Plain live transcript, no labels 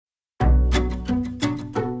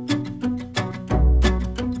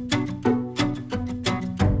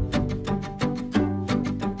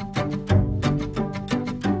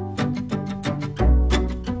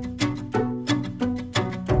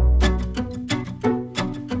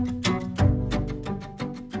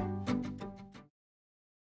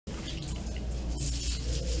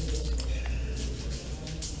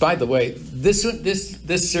By the way, this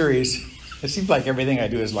series, it seems like everything I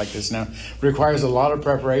do is like this now, requires a lot of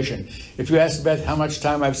preparation. If you ask Beth how much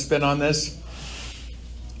time I've spent on this,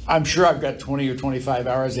 I'm sure I've got 20 or 25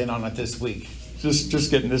 hours in on it this week. Just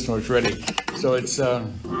getting this much ready. So it's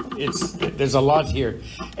there's a lot here.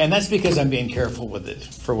 And that's because I'm being careful with it,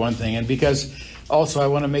 for one thing, and because also I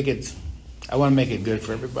want to make it good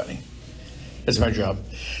for everybody. That's my job.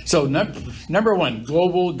 So number one,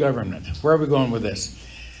 global government. Where are we going with this?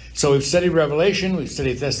 So we've studied Revelation, we've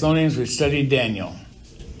studied Thessalonians, we've studied Daniel.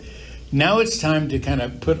 Now it's time to kind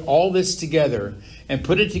of put all this together and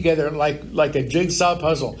put it together like a jigsaw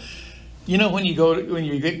puzzle. You know, when you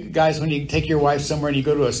take your wife somewhere and you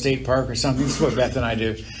go to a state park or something, this is what Beth and I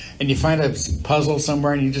do, and you find a puzzle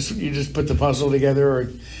somewhere and you just put the puzzle together,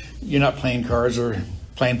 or you're not playing cards or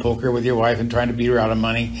playing poker with your wife and trying to beat her out of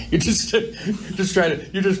money. You figuring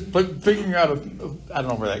out I don't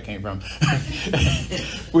know where that came from.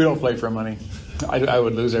 We don't play for money. I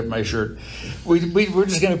would lose my shirt. We're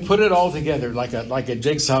just going to put it all together like a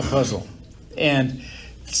jigsaw puzzle. And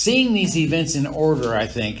seeing these events in order, I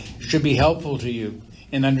think, should be helpful to you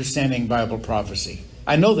in understanding Bible prophecy.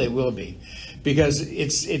 I know they will be, because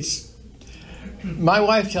it's. My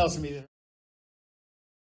wife tells me that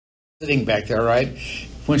sitting back there, right?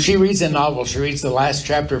 When she reads a novel, she reads the last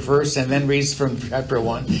chapter first and then reads from chapter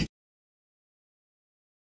 1.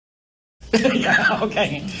 Yeah,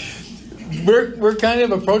 okay. We're kind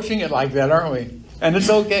of approaching it like that, aren't we? And it's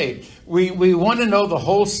okay. We want to know the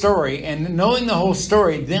whole story, and knowing the whole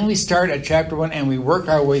story, then we start at chapter 1 and we work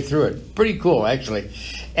our way through it. Pretty cool, actually.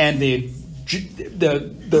 And the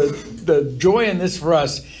joy in this for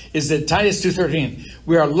us is that Titus 2:13,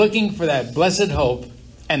 we are looking for that blessed hope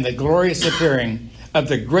and the glorious appearing of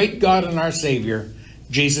the great God and our Savior,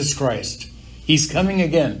 Jesus Christ. He's coming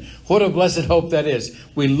again. What a blessed hope that is.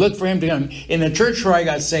 We look for him to come. In the church where I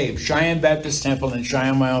got saved, Cheyenne Baptist Temple in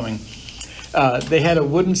Cheyenne, Wyoming, they had a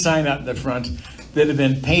wooden sign out in the front that had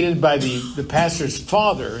been painted by the pastor's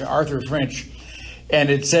father, Arthur French, and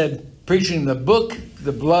it said, preaching the book,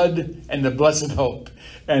 the blood, and the blessed hope.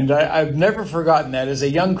 And I've never forgotten that. As a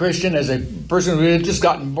young Christian, as a person who had just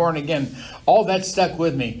gotten born again, all that stuck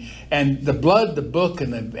with me. And the blood, the book,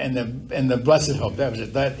 and the blessed hope. That was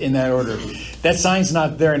it. That in that order. That sign's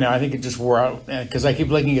not there now. I think it just wore out because I keep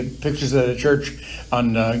looking at pictures of the church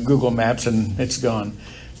on Google Maps and it's gone.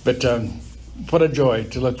 But what a joy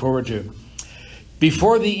to look forward to.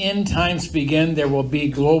 Before the end times begin, there will be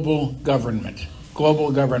global government.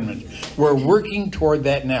 Global government. We're working toward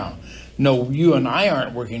that now. No, you and I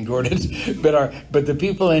aren't working toward it, but the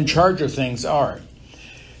people in charge of things are.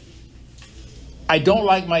 I don't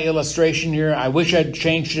like my illustration here. I wish I'd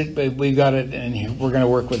changed it, but we got it, and we're going to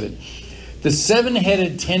work with it. The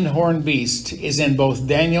 7-headed 10-horned beast is in both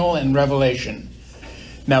Daniel and Revelation.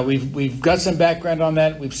 Now, we've got some background on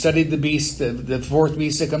that. We've studied the beast, the fourth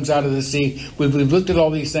beast that comes out of the sea. We've looked at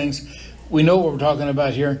all these things. We know what we're talking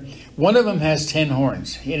about here. One of them has 10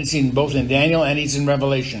 horns. And it's both in Daniel and it's in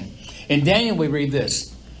Revelation. In Daniel, we read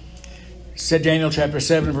this. Said Daniel chapter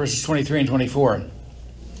 7, verses 23 and 24.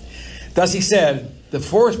 Thus he said, the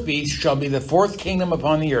fourth beast shall be the fourth kingdom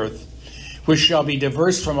upon the earth, which shall be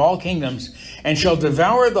diverse from all kingdoms, and shall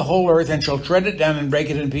devour the whole earth, and shall tread it down and break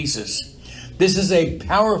it in pieces. This is a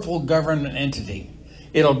powerful government entity.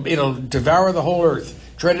 It'll devour the whole earth,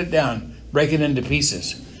 tread it down, break it into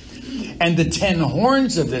pieces. And the 10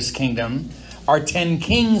 horns of this kingdom are 10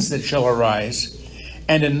 kings that shall arise,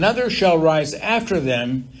 and another shall rise after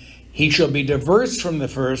them. He shall be diverse from the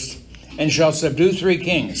first, and shall subdue 3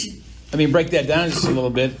 kings. Let me break that down just a little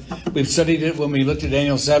bit. We've studied it when we looked at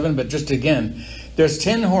Daniel 7, but just again, there's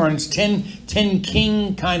 10 horns, 10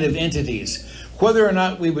 king kind of entities. Whether or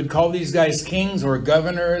not we would call these guys kings or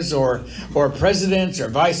governors or presidents or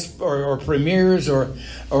vice or premiers or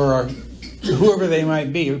whoever they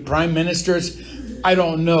might be, prime ministers, I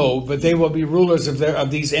don't know, but they will be rulers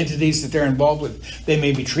of these entities that they're involved with. They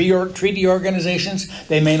may be treaty organizations.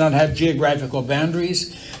 They may not have geographical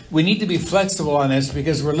boundaries. We need to be flexible on this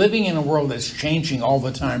because we're living in a world that's changing all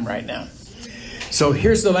the time right now. So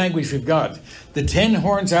here's the language we've got. The 10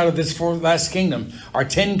 horns out of this last kingdom are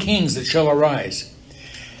 10 kings that shall arise.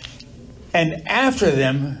 And after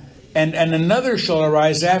them, and another shall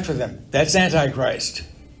arise after them. That's Antichrist.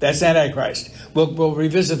 That's Antichrist. We'll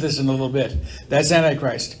revisit this in a little bit. That's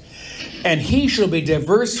Antichrist. And he shall be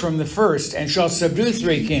diverse from the first and shall subdue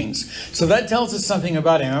 3 kings. So that tells us something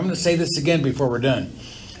about him. I'm going to say this again before we're done.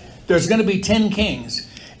 There's going to be 10 kings,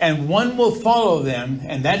 and one will follow them,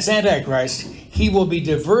 and that's Antichrist. He will be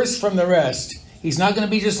diverse from the rest. He's not going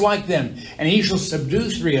to be just like them, and he shall subdue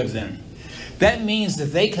 3 of them. That means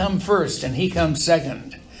that they come first and he comes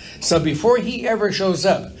second. So before he ever shows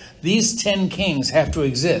up, these 10 kings have to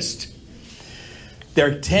exist. There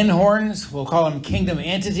are 10 horns. We'll call them kingdom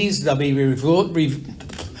entities. They'll be ruled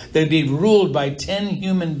by 10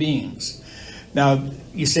 human beings. Now,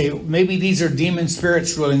 you say, maybe these are demon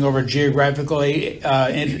spirits ruling over geographical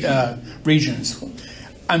regions.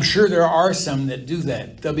 I'm sure there are some that do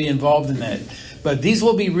that. They'll be involved in that. But these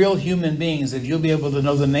will be real human beings that you'll be able to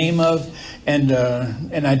know the name of and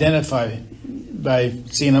identify by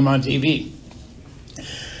seeing them on TV.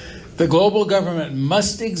 The global government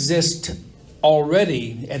must exist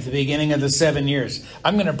already at the beginning of the 7 years.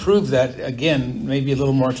 I'm going to prove that again, maybe a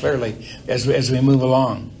little more clearly as we move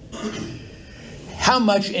along. How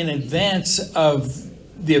much in advance of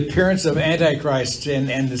the appearance of Antichrist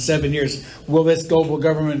and the 7 years will this global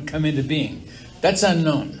government come into being? That's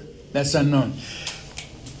unknown. That's unknown.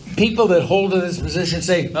 People that hold to this position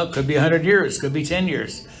say, well, it could be 100 years, could be 10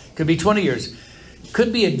 years, could be 20 years,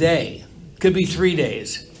 could be a day, could be 3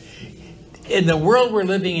 days. In the world we're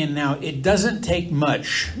living in now, it doesn't take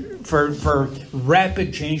much for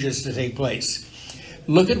rapid changes to take place.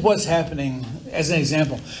 Look at what's happening, as an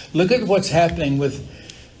example, look at what's happening with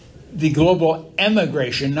the global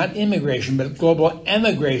emigration, not immigration, but global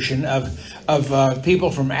emigration of people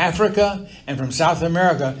from Africa and from South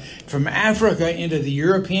America, from Africa into the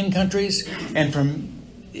European countries, and from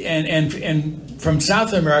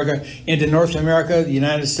South America into North America, the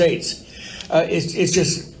United States. It's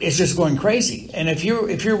just going crazy. And if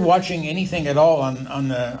you're watching anything at all on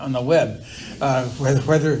the web,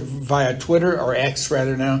 whether via Twitter or X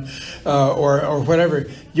rather now, or whatever,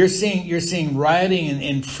 you're seeing rioting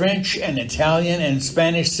in French and Italian and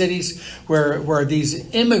Spanish cities where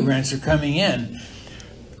these immigrants are coming in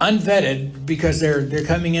unvetted because they're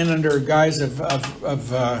coming in under guise of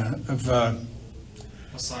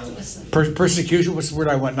persecution. What's the word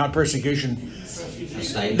I want? Not persecution.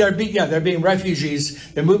 They're being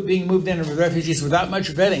refugees. They're being moved in with refugees without much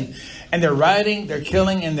vetting, and they're rioting, they're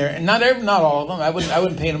killing, and they're not all of them. I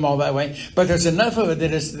wouldn't paint them all that way, but there's enough of it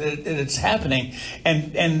that it's happening,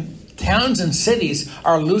 and towns and cities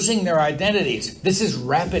are losing their identities. This is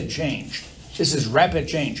rapid change. This is rapid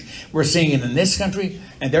change. We're seeing it in this country,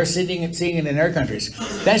 and they're seeing it in their countries.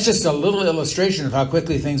 That's just a little illustration of how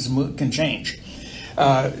quickly things can change.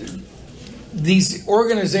 These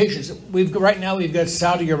organizations, right now we've got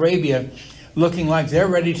Saudi Arabia looking like they're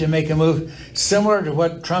ready to make a move similar to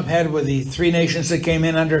what Trump had with the 3 nations that came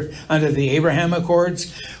in under the Abraham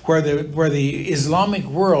Accords, where the Islamic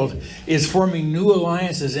world is forming new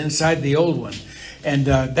alliances inside the old one, and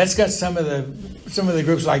that's got some of the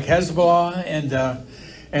groups like Hezbollah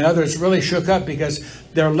and others really shook up because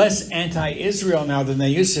they're less anti-Israel now than they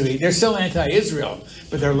used to be. They're still anti-Israel,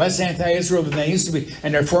 but they're less anti-Israel than they used to be,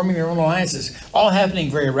 and they're forming their own alliances, all happening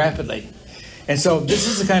very rapidly. And so this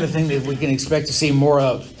is the kind of thing that we can expect to see more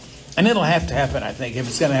of. And it'll have to happen, I think, if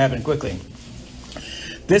it's going to happen quickly.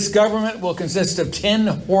 This government will consist of 10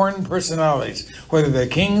 horned personalities, whether they're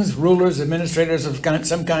kings, rulers, administrators of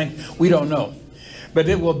some kind, we don't know. But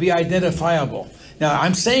it will be identifiable. Now,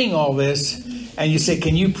 I'm saying all this, and you say,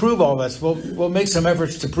 can you prove all this? We'll make some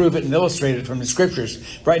efforts to prove it and illustrate it from the scriptures.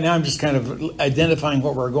 Right now, I'm just kind of identifying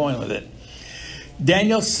what we're going with it.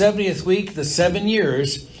 Daniel's 70th week, the 7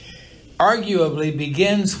 years, arguably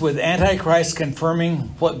begins with Antichrist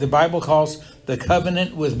confirming what the Bible calls the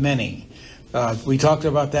covenant with many. We talked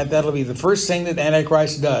about that. That'll be the first thing that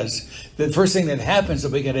Antichrist does. The first thing that happens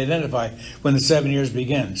that we can identify when the 7 years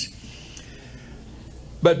begins.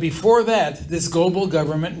 But before that, this global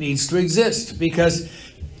government needs to exist because,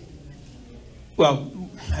 well,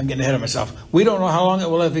 I'm getting ahead of myself. We don't know how long it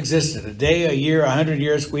will have existed. A day, a year, 100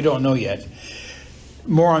 years, we don't know yet.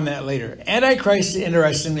 More on that later. Antichrist,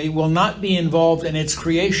 interestingly, will not be involved in its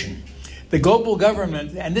creation. The global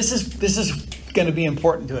government, and this is going to be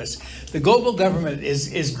important to us. The global government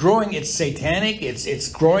is growing. It's satanic. It's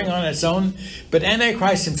growing on its own. But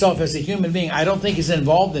Antichrist himself, as a human being, I don't think is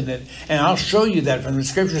involved in it. And I'll show you that from the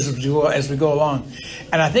scriptures as we go along.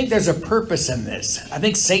 And I think there's a purpose in this. I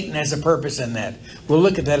think Satan has a purpose in that. We'll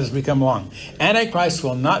look at that as we come along. Antichrist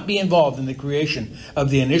will not be involved in the creation of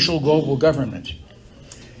the initial global government.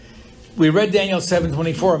 We read Daniel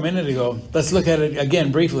 7:24 a minute ago. Let's look at it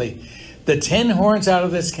again briefly. The 10 horns out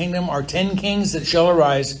of this kingdom are 10 kings that shall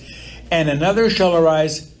arise, and another shall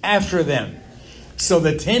arise after them. So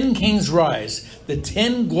the 10 kings rise, the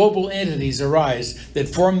 10 global entities arise that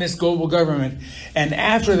form this global government, and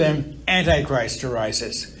after them, Antichrist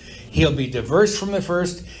arises. He'll be diverse from the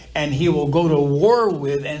first, and he will go to war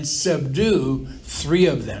with and subdue 3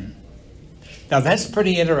 of them. Now that's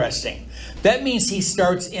pretty interesting. That means he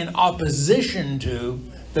starts in opposition to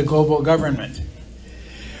the global government.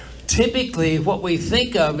 typically what we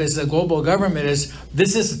think of as the global government is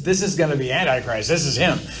this is going to be Antichrist. This is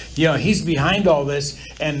him. You know, he's behind all this,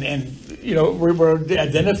 and you know, we're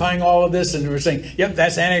identifying all of this, and we're saying, yep,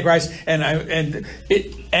 that's Antichrist, and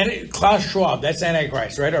Klaus Schwab, that's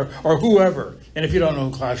Antichrist, right? Or whoever. And if you don't know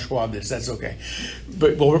who Klaus Schwab is, that's okay.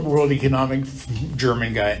 But World Economic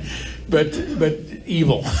German guy, but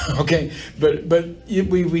evil, okay. But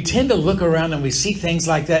we tend to look around and we see things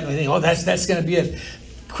like that, and we think, oh, that's going to be it.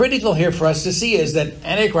 Critical here for us to see is that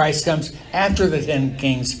Antichrist comes after the 10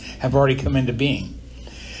 kings have already come into being.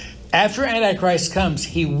 After Antichrist comes,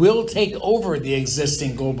 he will take over the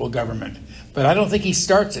existing global government. But I don't think he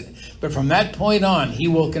starts it. But from that point on, he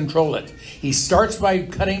will control it. He starts by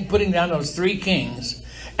putting down those 3 kings,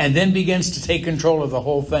 and then begins to take control of the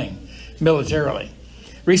whole thing militarily.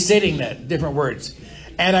 Restating that, different words.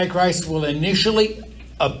 Antichrist will initially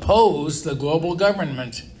oppose the global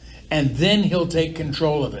government, and then he'll take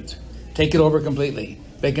control of it. Take it over completely.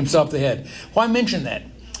 Make himself the head. Why mention that?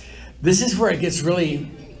 This is where it gets really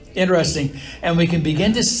interesting, and we can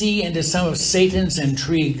begin to see into some of Satan's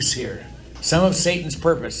intrigues here. Some of Satan's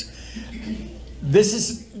purpose. This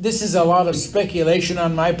is a lot of speculation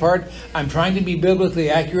on my part. I'm trying to be biblically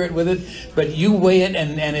accurate with it, but you weigh it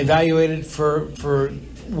and evaluate it for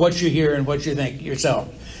what you hear and what you think yourself.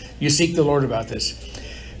 You seek the Lord about this.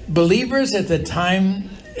 Believers at that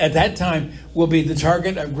time will be the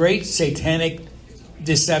target of great satanic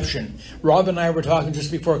deception. Rob and I were talking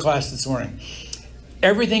just before class this morning.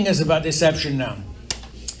 Everything is about deception now.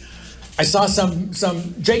 I saw some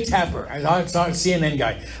Jake Tapper. I saw a CNN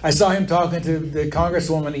guy. I saw him talking to the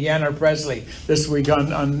Congresswoman Ayanna Pressley this week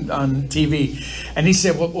on TV, and he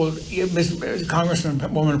said, "Well,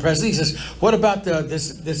 Congresswoman Pressley," he says, "what about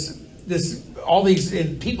this all these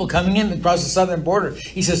people coming in across the southern border?"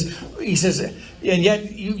 He says, and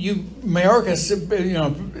yet you Mayorkas, you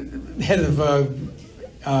know, head of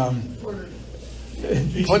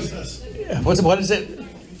what is it?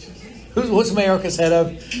 What's Mayorkas head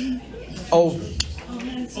of? Oh,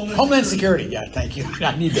 Homeland Security. Yeah, thank you.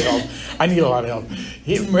 I need the help. I need a lot of help.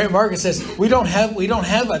 Marcus says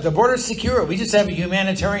the border is secure. We just have a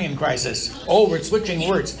humanitarian crisis. Oh, we're switching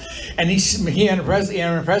words. And Anna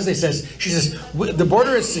Presley says, she says, the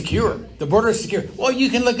border is secure. The border is secure. Well, you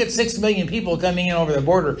can look at 6 million people coming in over the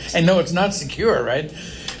border and know it's not secure, right?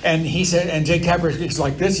 And he said, and Jake Tapper is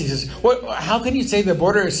like this. He says, how can you say the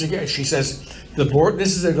border is secure? She says,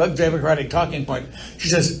 this is a Democratic talking point. She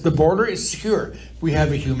says, the border is secure. We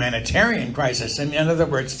have a humanitarian crisis. And in other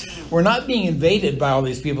words, we're not being invaded by all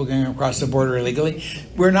these people going across the border illegally.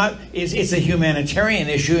 It's a humanitarian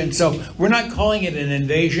issue. And so we're not calling it an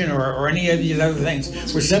invasion or any of these other things.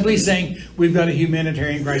 We're simply saying we've got a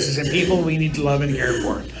humanitarian crisis and people we need to love and care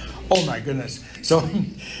for. Oh my goodness. So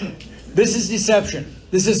this is deception.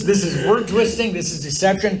 This is word twisting. This is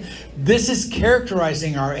deception. This is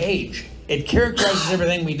characterizing our age. It characterizes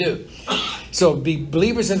everything we do. So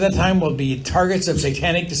believers at that time will be targets of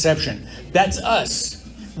satanic deception. That's us.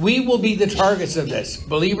 We will be the targets of this.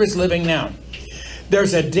 Believers living now.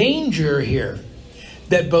 There's a danger here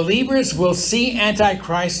that believers will see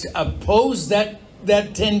Antichrist oppose that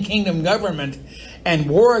 10 kingdom government and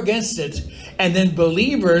war against it. And then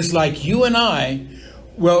believers like you and I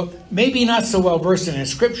will maybe not so well versed in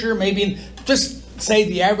Scripture, maybe just say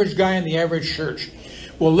the average guy in the average church.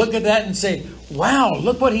 We'll look at that and say, wow,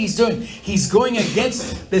 look what he's doing. He's going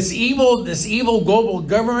against this evil global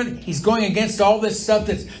government. He's going against all this stuff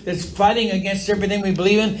that's fighting against everything we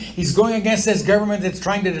believe in. He's going against this government that's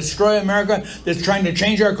trying to destroy America, that's trying to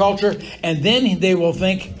change our culture. And then they will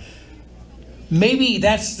think, maybe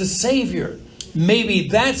that's the Savior. Maybe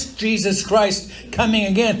that's Jesus Christ coming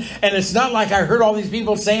again. And it's not like I heard all these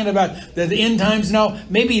people saying about the end times now.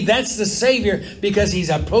 Maybe that's the Savior because he's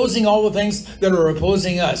opposing all the things that are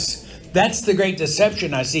opposing us. That's the great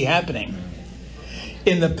deception I see happening.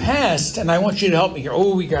 In the past, and I want you to help me here.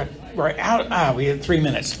 Oh, we had 3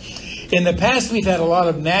 minutes. In the past, we've had a lot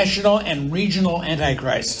of national and regional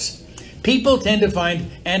antichrists. People tend to find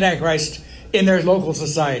Antichrist in their local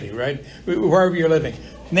society, right? Wherever you're living.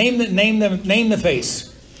 Name the face.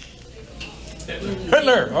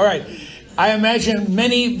 Hitler. All right. I imagine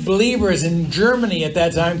many believers in Germany at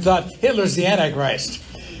that time thought Hitler's the Antichrist.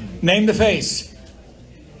 Name the face.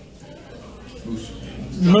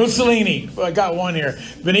 Mussolini. Well, I got one here.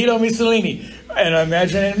 Benito Mussolini. And I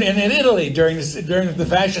imagine in Italy during the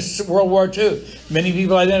fascist World War II, many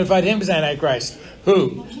people identified him as Antichrist.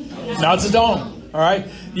 Who? Mao Zedong. All right.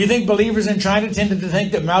 You think believers in China tended to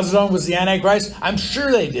think that Mao Zedong was the Antichrist? I'm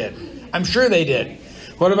sure they did. I'm sure they did.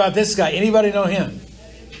 What about this guy? Anybody know him?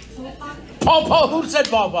 Pol Pot. Who said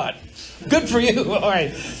Pol Pot? Good for you. All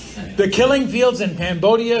right. The killing fields in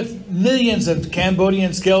Cambodia, millions of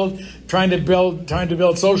Cambodians killed, trying to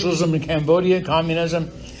build socialism in Cambodia,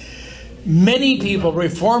 communism. Many people,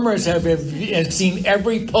 reformers, have seen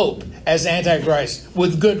every pope as Antichrist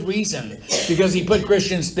with good reason, because they put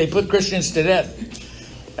Christians to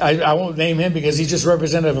death. I won't name him because he's just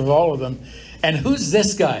representative of all of them. And who's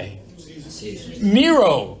this guy?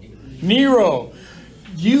 Nero.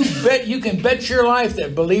 You can bet your life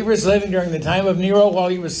that believers living during the time of Nero, while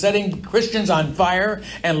he was setting Christians on fire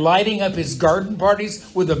and lighting up his garden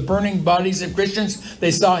parties with the burning bodies of Christians,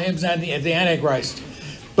 they saw him as the Antichrist.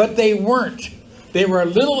 But they weren't. They were a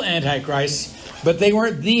little Antichrist, but they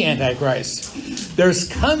weren't the Antichrist. There's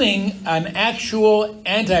coming an actual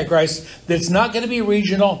Antichrist that's not going to be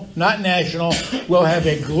regional, not national. We'll have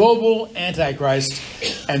a global Antichrist,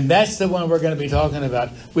 and that's the one we're going to be talking about.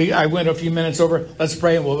 I went a few minutes over. Let's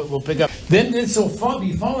pray and we'll pick up. Then this will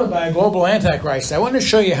be followed by a global Antichrist. I want to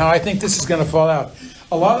show you how I think this is going to fall out.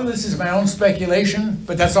 A lot of this is my own speculation,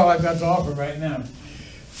 but that's all I've got to offer right now.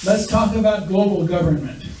 Let's talk about global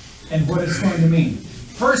government and what it's going to mean.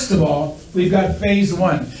 First of all, we've got phase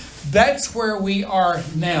 1. That's where we are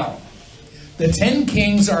now. The 10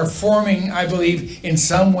 kings are forming, I believe, in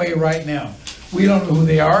some way right now. We don't know who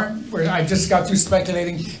they are. I just got through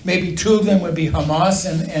speculating. Maybe 2 of them would be Hamas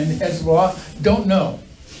and Hezbollah. Don't know.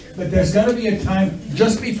 But there's going to be a time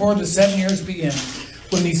just before the 7 years begin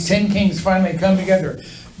when these 10 kings finally come together.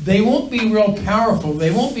 They won't be real powerful. They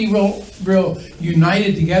won't be real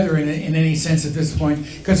united together in any sense at this point,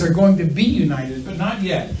 because they're going to be united, but not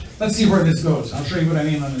yet. Let's see where this goes. I'll show you what I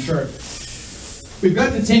mean on the chart. We've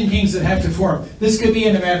got the 10 kings that have to form. This could be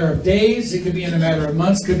in a matter of days. It could be in a matter of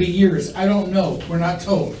months. Could be years. I don't know. We're not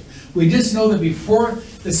told. We just know that before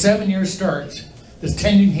the 7 years starts, the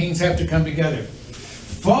 10 kings have to come together.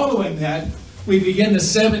 Following that, we begin the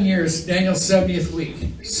 7 years, Daniel's 70th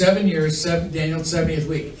week. 7 years, Daniel's 70th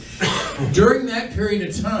week. During that period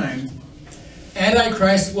of time,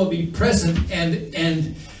 Antichrist will be present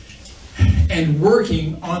and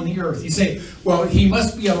working on the earth. You say, well, he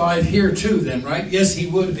must be alive here too then, right? Yes, he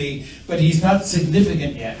would be, but he's not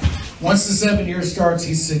significant yet. Once the 7 years starts,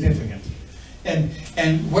 he's significant.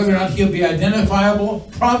 And whether or not he'll be identifiable,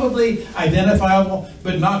 probably identifiable,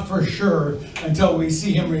 but not for sure until we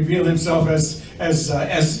see him reveal himself as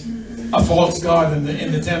a false god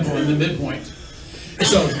in the temple in the midpoint.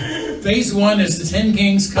 So phase 1 is the 10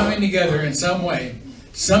 kings coming together in some way,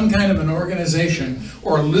 some kind of an organization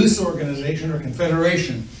or a loose organization or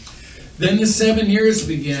confederation. Then the 7 years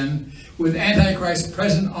begin with Antichrist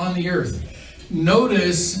present on the earth.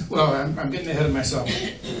 Notice, well, I'm getting ahead of myself.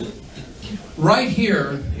 Right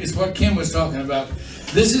here is what Kim was talking about.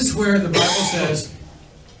 This is where the Bible says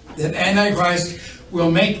that Antichrist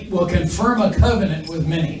will confirm a covenant with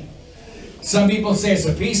many. Some people say it's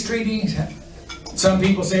a peace treaty. Some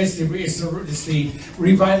people say it's the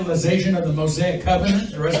revitalization of the Mosaic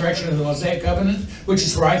covenant, the resurrection of the Mosaic covenant, which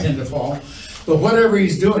is where I tend to fall. But whatever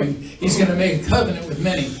he's doing, he's going to make a covenant with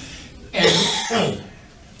many. And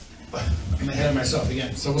I'm ahead of myself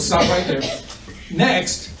again, so we'll stop right there.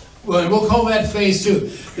 Next, well, we'll call that phase 2.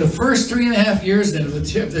 The first 3.5 years then of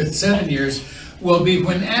the 7 years will be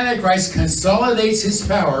when Antichrist consolidates his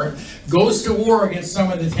power, goes to war against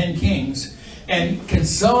some of the 10 kings, and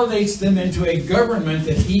consolidates them into a government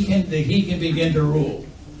that he can begin to rule.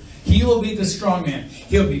 He will be the strong man.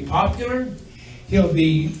 He'll be popular. He'll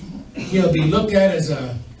be looked at as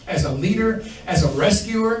a leader, as a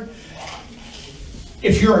rescuer.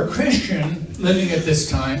 If you're a Christian living at this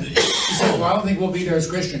time, you say, well, I don't think we'll be there as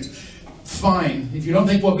Christians. Fine. If you don't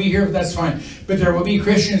think we'll be here, that's fine. But there will be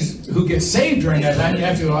Christians who get saved during that time. You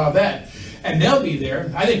have to allow that. And they'll be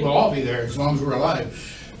there. I think we'll all be there as long as we're alive.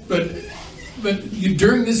 But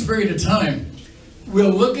during this period of time, we'll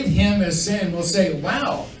look at him as sin. We'll say,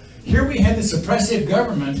 wow, here we had this oppressive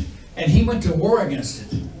government, and he went to war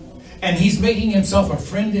against it. And he's making himself a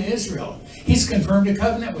friend to Israel. He's confirmed a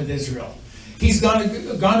covenant with Israel. He's gone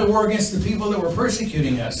to war against the people that were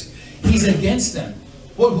persecuting us. He's against them.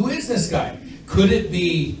 Well, who is this guy? Could it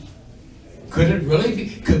really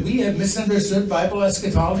be? Could we have misunderstood Bible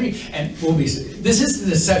eschatology? And this is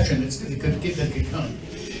the deception that could come.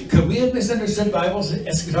 Could we have misunderstood Bible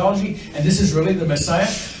eschatology? And this is really the Messiah?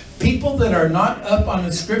 People that are not up on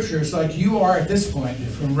the scriptures like you are at this point,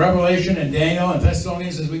 from Revelation and Daniel and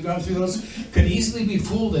Thessalonians, as we've gone through those, could easily be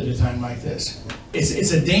fooled at a time like this.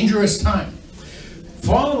 It's a dangerous time.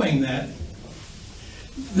 Following that,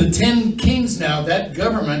 the 10 kings now, that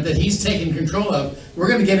government that he's taken control of, we're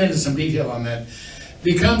going to get into some detail on that,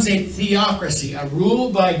 becomes a theocracy, a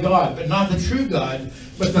rule by God, but not the true God,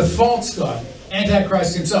 but the false God.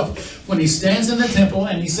 Antichrist himself, when he stands in the temple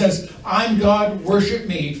and he says, I'm God, worship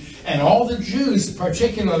me, and all the Jews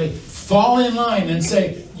particularly fall in line and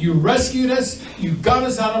say, you rescued us, you got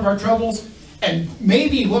us out of our troubles, and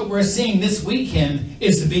maybe what we're seeing this weekend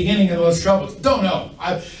is the beginning of those troubles. Don't know.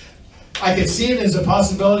 I could see it as a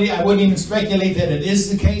possibility. I wouldn't even speculate that it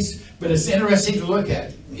is the case, but it's interesting to look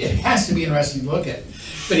at. It has to be interesting to look at.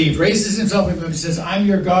 But he raises himself up and says, I'm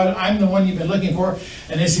your God, I'm the one you've been looking for.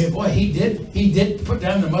 And they say, boy, he did put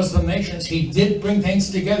down the Muslim nations. He did bring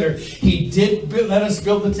things together. He did let us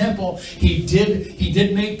build the temple. He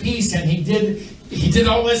did make peace, and he did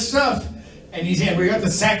all this stuff. And we got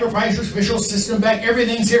the sacrificial system back.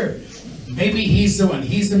 Everything's here. Maybe he's the one.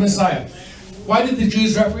 He's the Messiah. Why did the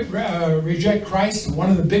Jews reject Christ? One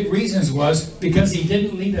of the big reasons was because he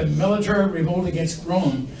didn't lead a military revolt against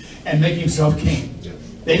Rome and make himself king.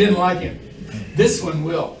 They didn't like him. This one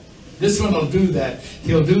will. This one will do that.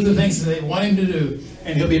 He'll do the things that they want him to do,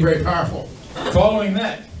 and he'll be very powerful. Following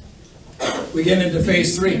that, we get into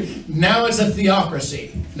phase 3. Now it's a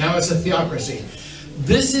theocracy. Now it's a theocracy.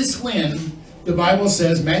 This is when the Bible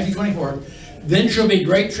says, Matthew 24, then shall be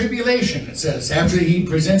great tribulation, it says, after he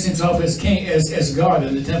presents himself as king, as God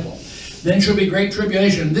in the temple. Then shall be great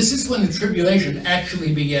tribulation. This is when the tribulation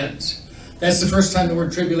actually begins. That's the first time the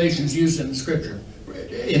word tribulation is used in the scripture,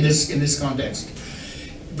 in this context.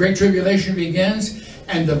 Great tribulation begins,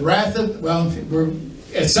 and the wrath of,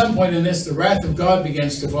 at some point in this, the wrath of God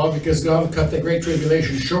begins to fall, because God will cut the great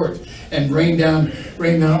tribulation short and rain down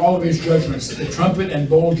all of his judgments, the trumpet and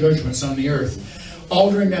bowl judgments on the earth,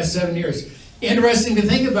 all during that 7 years. Interesting to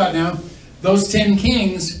think about now, those 10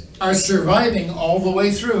 kings are surviving all the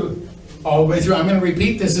way through. All the way through. I'm going to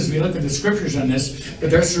repeat this as we look at the scriptures on this,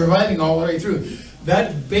 but they're surviving all the way through.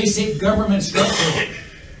 That basic government structure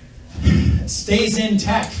stays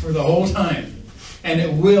intact for the whole time. And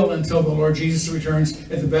it will until the Lord Jesus returns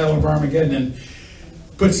at the Battle of Armageddon and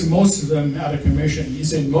puts most of them out of commission. You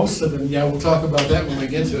say most of them, yeah, we'll talk about that when we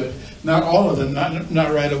get to it. Not all of them,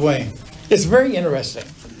 not right away. It's very interesting.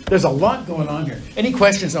 There's a lot going on here. Any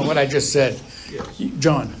questions on what I just said? Yes.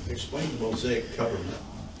 John? Explain the Mosaic covenant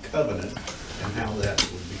and how that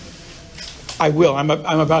would be. I will. I'm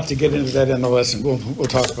about to get into that in the lesson. We'll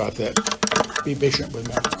talk about that. Be patient with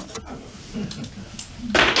me.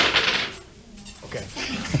 Okay.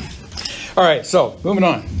 All right, so moving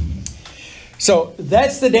on. So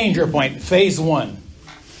that's the danger point, phase 1.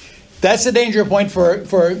 That's the danger point for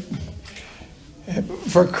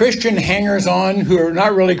Christian hangers-on who are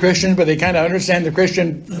not really Christian, but they kind of understand the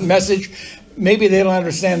Christian message. Maybe they don't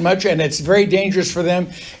understand much, and it's very dangerous for them.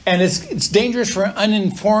 And it's dangerous for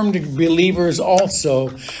uninformed believers also,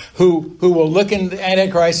 who will look in the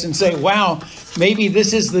Antichrist and say, wow, maybe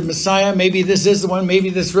this is the Messiah, maybe this is the one, maybe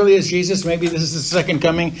this really is Jesus, maybe this is the second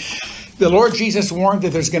coming. The Lord Jesus warned that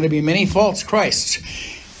there's going to be many false Christs.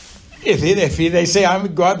 If they say,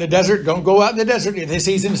 I'm go out in the desert, don't go out in the desert. If they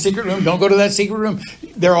say he's in the secret room, don't go to that secret room.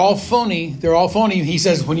 They're all phony. They're all phony. He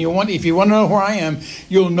says, if you want to know where I am,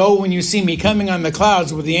 you'll know when you see me coming on the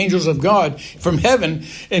clouds with the angels of God from heaven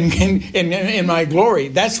in my glory.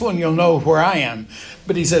 That's when you'll know where I am.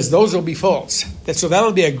 But he says those will be false. So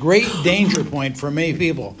that'll be a great danger point for many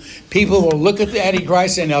people. People will look at the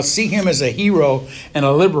Antichrist and they'll see him as a hero and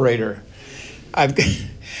a liberator. I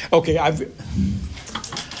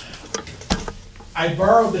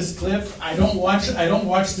borrowed this clip. I don't watch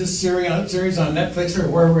this series on Netflix or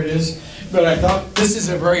wherever it is, but I thought this is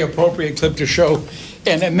a very appropriate clip to show.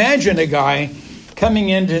 And imagine a guy coming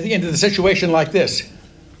into the situation like this.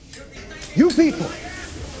 You people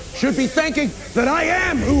should be thinking that I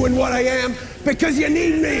am who and what I am because you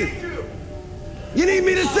need me. You need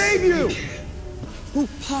me to save you. Who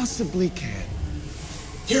possibly can?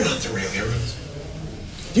 You're not the real heroes.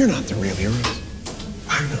 You're not the real heroes.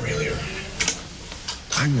 I'm the real hero.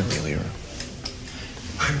 I'm the real hero.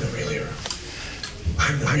 I'm the real hero.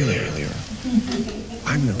 I'm the real hero.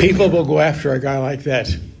 I'm the real People hero. will go after a guy like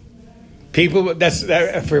that. People, what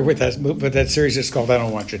that series is called. I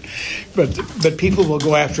don't watch it, but people will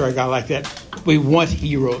go after a guy like that. We want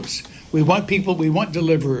heroes. We want people. We want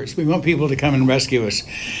deliverers. We want people to come and rescue us,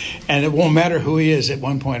 and it won't matter who he is at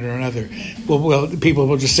one point or another. People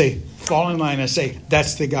will just say, fall in line and say,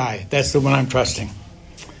 "That's the guy. That's the one I'm trusting."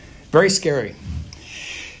 Very scary.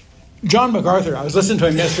 John MacArthur, I was listening to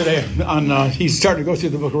him yesterday he's starting to go through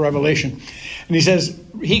the book of Revelation. And he says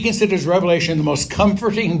he considers Revelation the most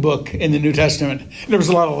comforting book in the New Testament. And there was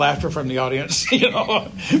a lot of laughter from the audience,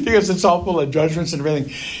 because it's all full of judgments and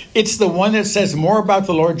everything. It's the one that says more about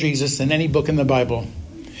the Lord Jesus than any book in the Bible.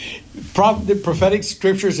 The prophetic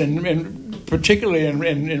scriptures, and particularly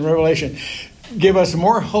in Revelation, give us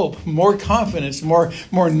more hope, more confidence, more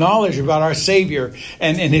knowledge about our Savior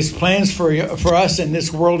and his plans for us in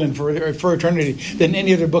this world and for eternity than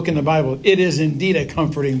any other book in the Bible. It is indeed a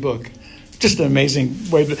comforting book. Just an amazing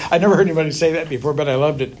way. I never heard anybody say that before, but I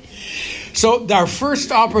loved it. So our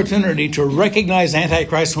first opportunity to recognize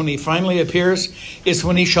Antichrist when he finally appears is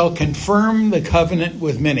when he shall confirm the covenant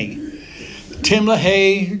with many. Tim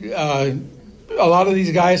LaHaye, a lot of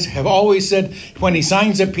these guys have always said when he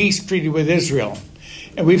signs a peace treaty with Israel,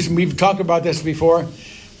 and we've talked about this before,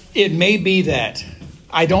 it may be that.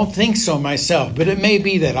 I don't think so myself, but it may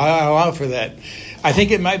be that. I'll allow for that. I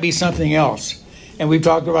think it might be something else. And we've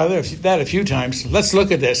talked about that a few times. Let's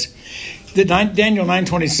look at this. Daniel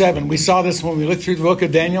 9:27. We saw this when we looked through the book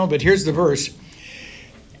of Daniel, but here's the verse.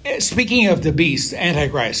 Speaking of the beast,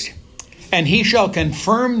 Antichrist, and he shall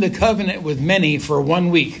confirm the covenant with many for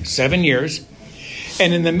 1 week, 7 years.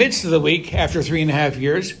 And in the midst of the week, after 3.5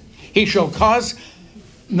 years, he shall cause,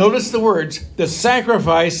 notice the words, the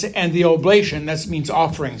sacrifice and the oblation, that means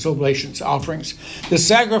offerings, oblations, offerings, the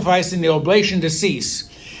sacrifice and the oblation to cease.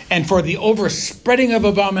 And for the overspreading of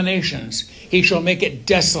abominations, he shall make it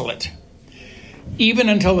desolate, even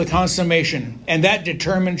until the consummation. And that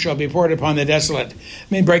determined shall be poured upon the desolate.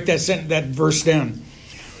 Let me break that verse down.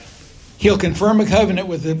 He'll confirm a covenant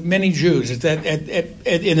with the many Jews at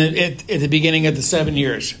the beginning of the 7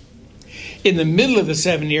 years. In the middle of the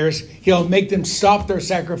 7 years, he'll make them stop their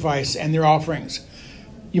sacrifice and their offerings.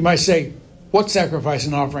 You might say, what sacrifice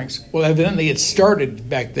and offerings? Well, evidently it started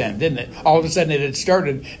back then, didn't it? All of a sudden it had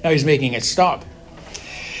started. Now he's making it stop.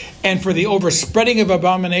 And for the overspreading of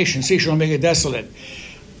abominations, he shall make it desolate.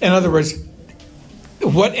 In other words,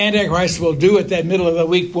 what Antichrist will do at that middle of the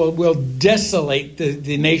week will desolate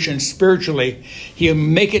the nation spiritually. He'll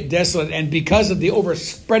make it desolate. And because of the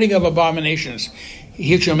overspreading of abominations,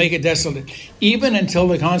 he shall make it desolate, even until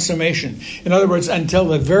the consummation. In other words, until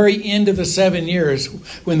the very end of the 7 years,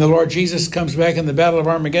 when the Lord Jesus comes back in the battle of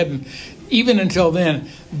Armageddon, even until then,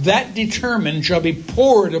 that determined shall be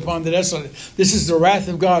poured upon the desolate. This is the wrath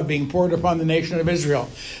of God being poured upon the nation of Israel.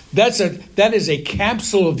 That is a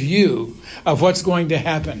capsule view of what's going to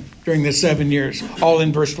happen during the 7 years, all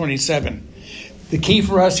in verse 27. The key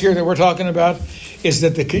for us here that we're talking about is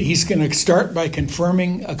that he's going to start by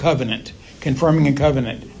confirming a covenant. Confirming a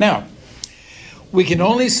covenant. Now, we can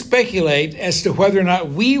only speculate as to whether or not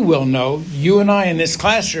we will know, you and I in this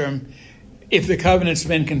classroom, if the covenant's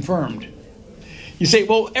been confirmed. You say,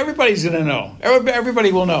 well, everybody's going to know.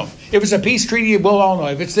 Everybody will know. If it's a peace treaty, we'll all know.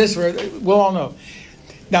 If it's this, we'll all know.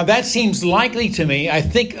 Now, that seems likely to me. I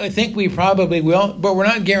think we probably will, but we're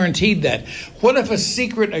not guaranteed that. What if a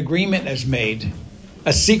secret agreement is made?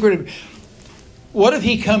 What if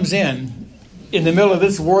he comes in the middle of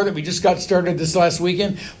this war that we just got started this last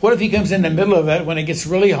weekend? What if he comes in the middle of that when it gets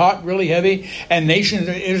really hot, really heavy, and nation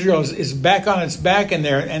Israel is back on its back, and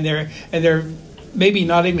they're maybe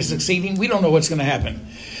not even succeeding? We don't know what's going to happen.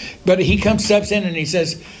 But he steps in and he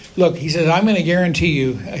says, look, he says, I'm going to guarantee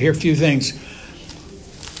you here a few things.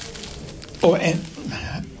 Oh, and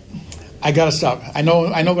I got to stop. I know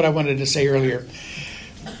what I wanted to say earlier.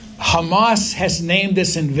 Hamas has named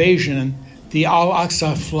this invasion the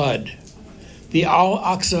Al-Aqsa Flood. The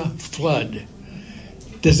Al-Aqsa Flood.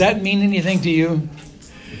 Does that mean anything to you?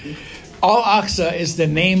 Al-Aqsa is the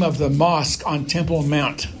name of the mosque on Temple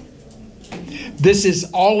Mount. This is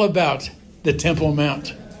all about the Temple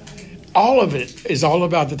Mount. All of it is all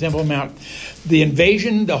about the Temple Mount. The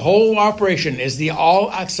invasion, the whole operation is the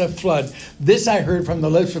Al-Aqsa Flood. This I heard from the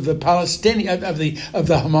lips of the Palestinian of the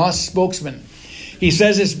Hamas spokesman. He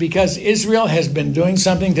says it's because Israel has been doing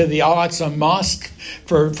something to the Al-Aqsa Mosque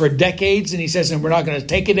for decades, and he says, and we're not going to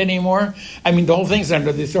take it anymore. I mean, the whole thing's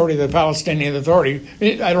under the authority of the Palestinian Authority.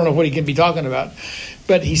 I don't know what he can be talking about.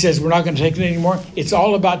 But he says, we're not going to take it anymore. It's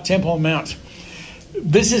all about Temple Mount.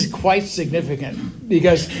 This is quite significant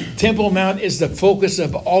because Temple Mount is the focus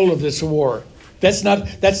of all of this war. That's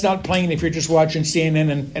not plain if you're just watching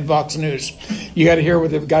CNN and Fox News. You got to hear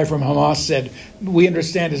what the guy from Hamas said. We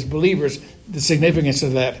understand as believers the significance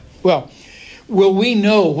of that. Well, will we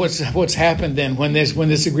know what's happened then when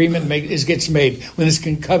this agreement gets made, when this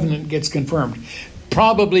covenant gets confirmed?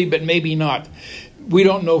 Probably, but maybe not. We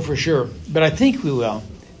don't know for sure, but I think we will.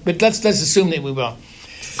 But let's assume that we will.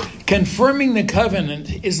 Confirming the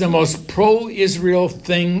covenant is the most pro-Israel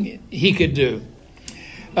thing he could do.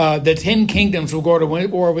 The 10 kingdoms will go to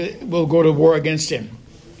war against him.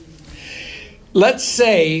 Let's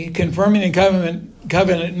say confirming the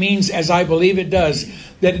covenant means, as I believe it does,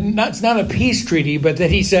 that it's not a peace treaty, but that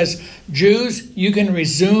he says, Jews, you can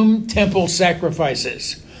resume temple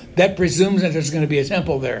sacrifices. That presumes that there's going to be a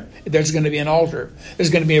temple there. There's going to be an altar. There's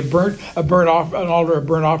going to be an altar of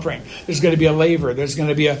burnt offering. There's going to be a laver. There's going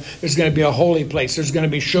to be a holy place. There's going to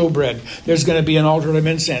be showbread. There's going to be an altar of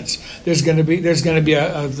incense. There's going to be the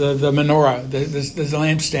menorah, the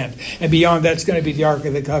lampstand, and beyond that's going to be the Ark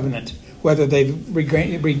of the Covenant. Whether they've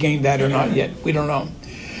regained that or not yet, we don't know.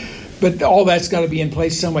 But all that's got to be in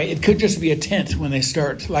place some way. It could just be a tent when they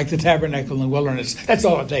start, like the tabernacle in the wilderness. That's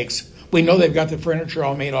all it takes. We know they've got the furniture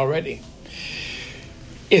all made already.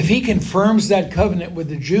 If he confirms that covenant with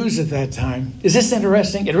the Jews at that time, is this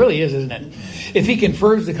interesting? It really is, isn't it? If he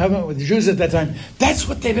confirms the covenant with the Jews at that time, that's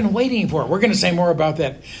what they've been waiting for. We're going to say more about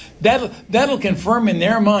that. That'll confirm in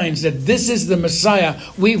their minds that this is the Messiah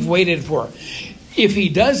we've waited for. If he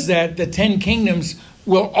does that, the 10 kingdoms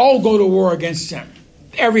will all go to war against him.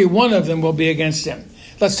 Every one of them will be against him.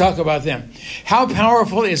 Let's talk about them. How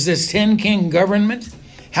powerful is this 10-king government?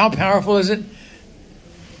 How powerful is it?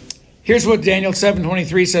 Here's what Daniel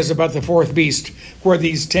 7:23 says about the fourth beast, where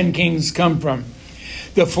these 10 kings come from.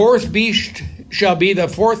 The fourth beast shall be the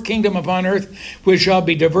fourth kingdom upon earth, which shall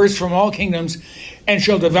be diverse from all kingdoms, and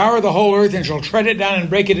shall devour the whole earth, and shall tread it down and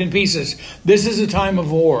break it in pieces. This is a time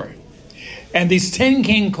of war. And these 10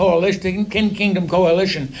 kingdom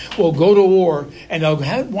coalition will go to war, and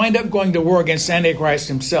they'll wind up going to war against Antichrist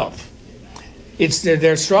himself.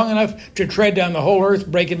 They're strong enough to tread down the whole earth,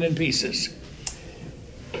 break it in pieces.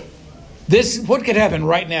 What could happen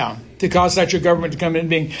right now to cause such a government to come into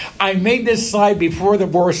being? I made this slide before the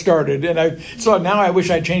war started, and so now I wish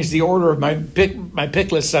I'd changed the order of my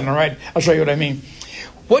pick list on the right. I'll show you what I mean.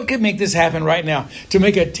 What could make this happen right now to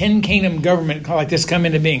make a 10-kingdom government like this come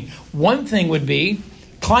into being? One thing would be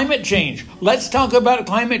climate change. Let's talk about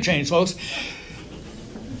climate change, folks.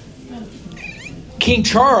 King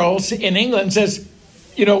Charles in England says,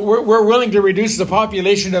 we're willing to reduce the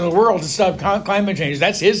population of the world to stop climate change.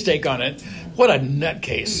 That's his take on it. What a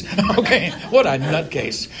nutcase. Okay, what a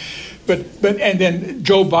nutcase. And then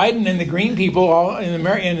Joe Biden and the Green people all in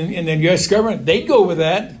the U.S. government, they'd go with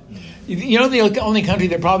that. The only country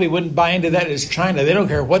that probably wouldn't buy into that is China. They don't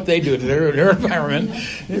care what they do to their environment.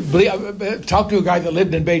 Talk to a guy that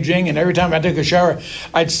lived in Beijing, and every time I took a shower,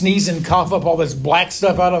 I'd sneeze and cough up all this black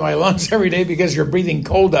stuff out of my lungs every day because you're breathing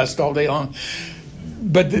coal dust all day long.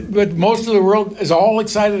 But most of the world is all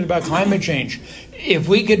excited about climate change. If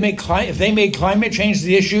they made climate change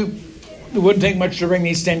the issue, it wouldn't take much to bring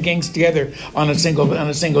these 10 kings together on a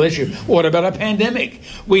single issue. What about a pandemic?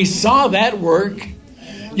 We saw that work.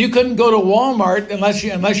 You couldn't go to Walmart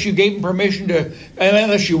unless you gave them permission to,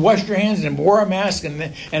 unless you washed your hands and wore a mask, and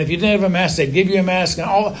if you didn't have a mask, they'd give you a mask.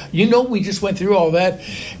 And we just went through all that,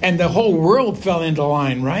 and the whole world fell into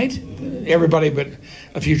line, right? Everybody but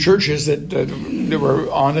a few churches that were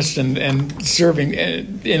honest and serving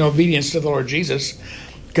in obedience to the Lord Jesus,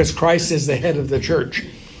 because Christ is the head of the church.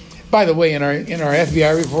 By the way, in our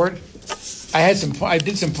FBI report, I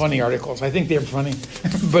did some funny articles. I think they're funny.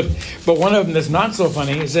 but one of them that's not so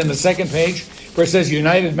funny is in the second page where it says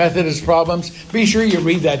United Methodist problems. Be sure you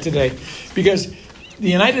read that today, because the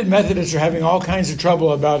United Methodists are having all kinds of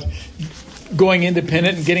trouble about going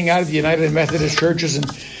independent and getting out of the United Methodist churches and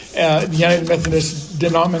the United Methodist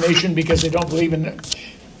denomination, because they don't believe in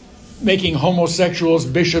making homosexuals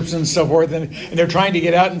bishops and so forth, and they're trying to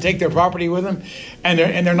get out and take their property with them, and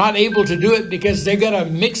they're not able to do it because they've got a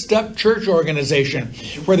mixed up church organization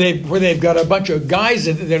where they've got a bunch of guys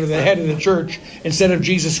that are the head of the church instead of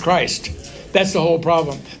Jesus Christ. That's the whole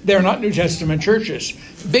problem. They're not New Testament churches.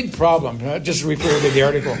 Big problem. Just refer to the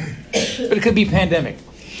article. But it could be pandemic.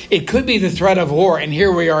 It could be the threat of war, and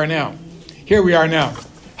here we are now.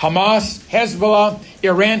 Hamas, Hezbollah,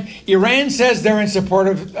 Iran. Iran says they're in support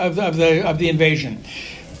of the invasion.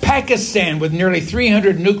 Pakistan, with nearly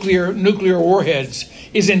 300 nuclear warheads,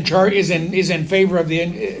 is in favor of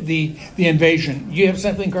the invasion. You have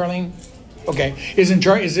something, Carlene? Okay, is in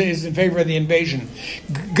favor of the invasion.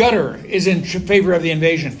 Qatar is in favor of the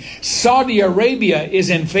invasion. Saudi Arabia is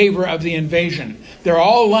in favor of the invasion. They're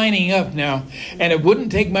all lining up now, and it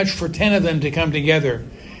wouldn't take much for 10 of them to come together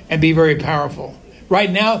and be very powerful. Right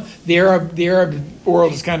now, the Arab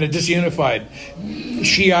world is kind of disunified.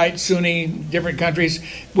 Shiite, Sunni, different countries.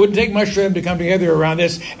 Wouldn't take much for them to come together around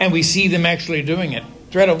this, and we see them actually doing it.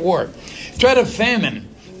 Threat of war. Threat of famine.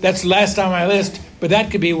 That's the last on my list, but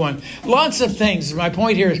that could be one. Lots of things. My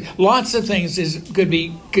point here is lots of things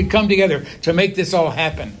could come together to make this all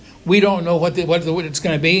happen. We don't know what it's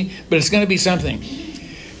going to be, but it's going to be something.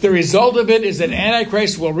 The result of it is that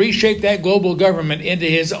Antichrist will reshape that global government into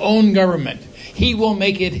his own government. He will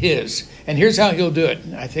make it his. And here's how he'll do it.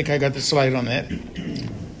 I think I got the slide on that.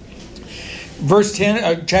 Verse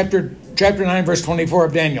 10, chapter chapter 9, verse 24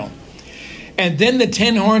 of Daniel. And then the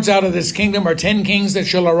 10 horns out of this kingdom are 10 kings that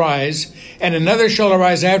shall arise, and another shall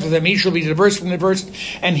arise after them. He shall be diverse from the first,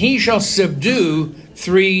 and he shall subdue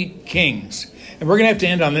 3 kings. And we're going to have to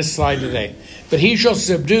end on this slide today. But he shall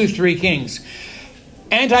subdue 3 kings.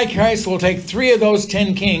 Antichrist will take 3 of those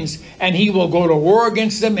 10 kings, and he will go to war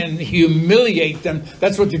against them and humiliate them.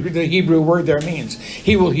 That's what the Hebrew word there means.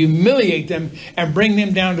 He will humiliate them and bring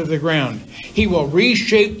them down to the ground. He will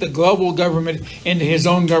reshape the global government into his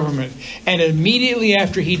own government. And immediately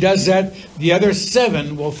after he does that, the other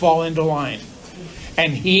 7 will fall into line.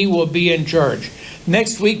 And he will be in charge.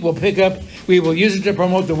 Next week we'll pick up, we will use it to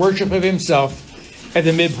promote the worship of himself at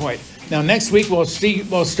the midpoint. Now next week we'll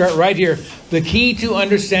start right here. The key to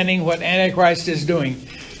understanding what Antichrist is doing.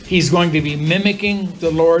 He's going to be mimicking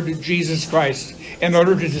the Lord Jesus Christ in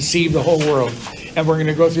order to deceive the whole world. And we're going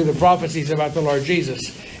to go through the prophecies about the Lord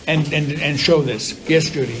Jesus and show this. Yes,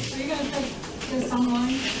 Judy? Are you going to put this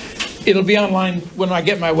online? It'll be online when I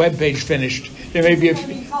get my webpage finished. There may be Will it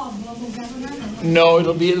be called Global Government? Or what? No,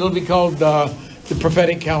 it'll be called the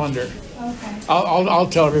Prophetic Calendar. Okay. I'll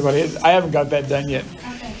tell everybody. I haven't got that done yet.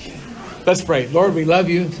 Okay. Let's pray. Lord, we love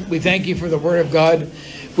you. We thank you for the word of God.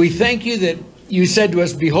 We thank you that you said to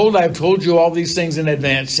us, behold, I've told you all these things in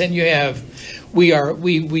advance, and you have. We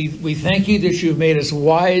thank you that you've made us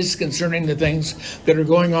wise concerning the things that are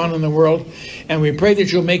going on in the world. And we pray that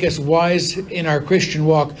you'll make us wise in our Christian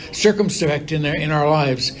walk, circumspect in our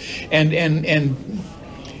lives, and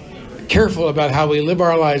careful about how we live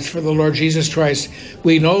our lives for the Lord Jesus Christ.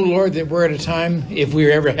 We know, Lord, that we're at a time, if we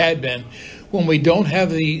ever had been, when we don't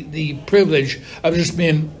have the privilege of just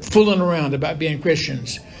being fooling around about being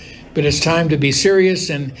Christians. But it's time to be serious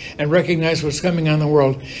and recognize what's coming on the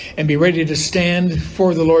world and be ready to stand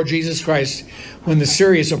for the Lord Jesus Christ when the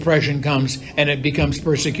serious oppression comes and it becomes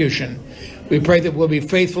persecution. We pray that we'll be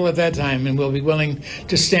faithful at that time and we'll be willing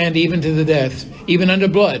to stand even to the death, even unto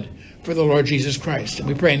blood, for the Lord Jesus Christ. And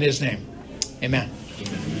we pray in his name. Amen.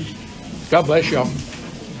 God bless y'all.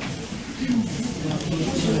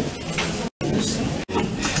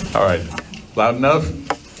 All right. Loud enough?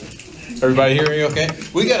 Everybody hearing me okay?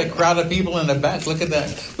 We got a crowd of people in the back. Look at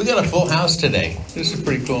that. We got a full house today. This is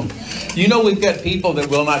pretty cool. You know, we've got people that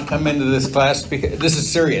will not come into this class because this is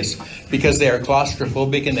serious, because they are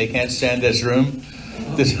claustrophobic and they can't stand this room.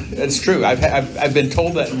 It's true. I've been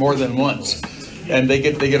told that more than once, and they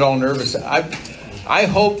get all nervous. I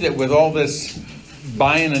hope that with all this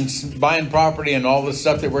buying property and all this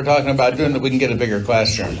stuff that we're talking about doing, that we can get a bigger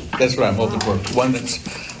classroom. That's what I'm hoping for. One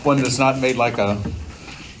that's not made like a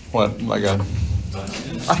whatever.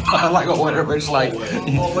 It's like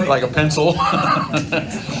a pencil.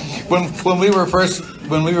 when we were first,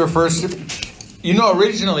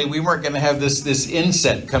 originally we weren't going to have this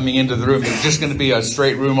inset coming into the room. It was just going to be a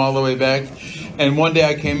straight room all the way back. And one day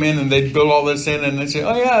I came in and they'd build all this in, and they'd say,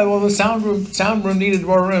 "Oh yeah, well the sound room needed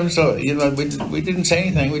more room." So we didn't say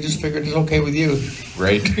anything. We just figured it's okay with you,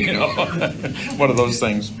 right? One of those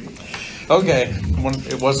things. Okay,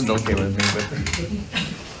 it wasn't okay with me, but.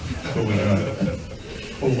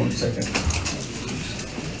 Hold 1 second.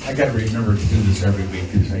 I got to remember to do this every week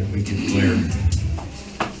because we get glare.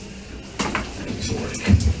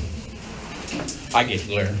 I get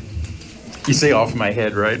glare. You say off my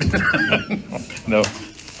head, right? No.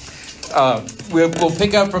 We'll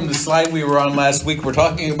pick up from the slide we were on last week. We're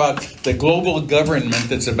talking about the global government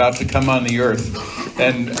that's about to come on the earth.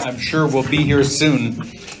 And I'm sure we'll be here soon.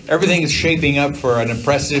 Everything is shaping up for an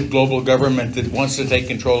oppressive global government that wants to take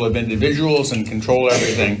control of individuals and control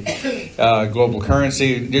everything. Global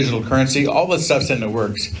currency, digital currency, all this stuff's in the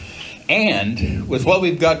works. And with what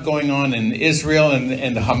we've got going on in Israel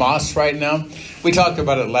and Hamas right now, we talked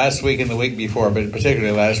about it last week and the week before, but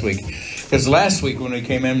particularly last week. Because last week when we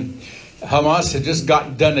came in, Hamas had just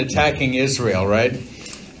got done attacking Israel, right?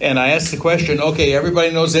 And I asked the question, okay,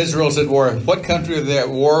 everybody knows Israel's at war. What country are they at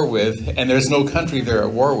war with? And there's no country they're at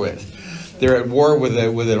war with. They're at war with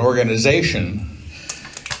an organization.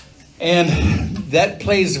 And that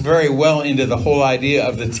plays very well into the whole idea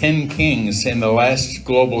of the 10 kings in the last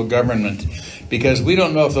global government. Because we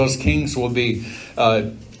don't know if those kings will be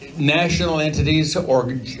national entities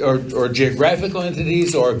or geographical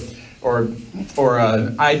entities or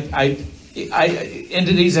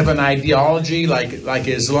entities of an ideology like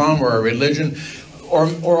Islam or a religion,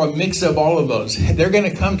 or a mix of all of those. They're going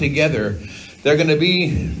to come together. They're going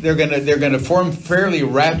to form fairly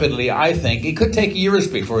rapidly. I think it could take years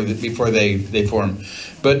before they form,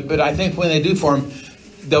 but I think when they do form,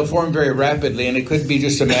 they'll form very rapidly, and it could be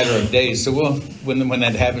just a matter of days. So when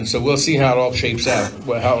that happens, so we'll see how it all shapes out,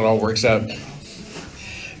 how it all works out.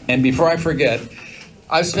 And before I forget,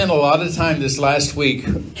 I've spent a lot of time this last week.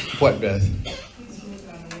 What, Beth?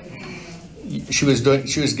 She was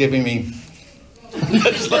giving me.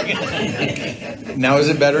 Now is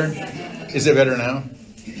it better? Is it better now?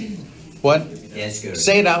 What? Yes, good.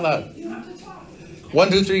 Say it out loud.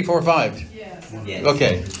 1, 2, 3, 4, 5. Yes.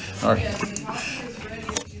 Okay. All right.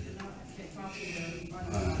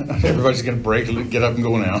 Everybody's going to break, get up and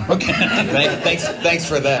go now. Okay. Thanks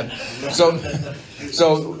for that. So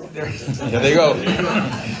there they go.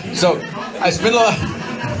 So I spent a lot.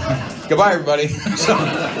 Goodbye, everybody. So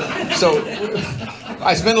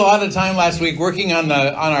I spent a lot of time last week working on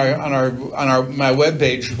my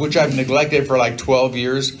webpage, which I've neglected for like 12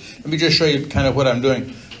 years. Let me just show you kind of what I'm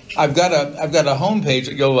doing. I've got a home page.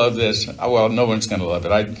 You'll love this. Well, no one's going to love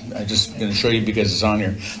it. I'm just going to show you because it's on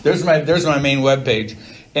here. There's my main web page,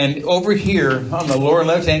 and over here on the lower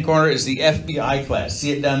left-hand corner is the FBI class.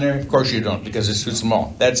 See it down there? Of course you don't, because it's too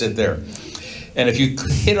small. That's it there. And if you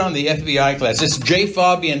hit on the FBI class, it's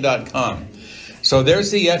jfabian.com. So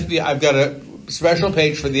there's the FBI. I've got a special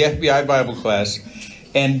page for the FBI Bible class,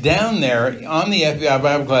 and down there on the FBI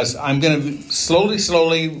Bible class, I'm going to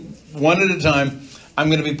slowly, one at a time, I'm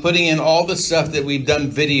going to be putting in all the stuff that we've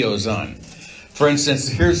done videos on. For instance,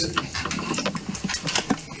 here's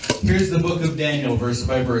the book of Daniel, verse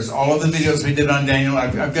by verse. All of the videos we did on Daniel,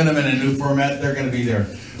 I've done them in a new format. They're going to be there.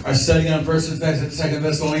 Our study on 1st and 2nd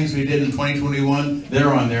Thessalonians we did in 2021,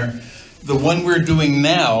 they're on there. The one we're doing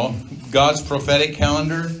now, God's prophetic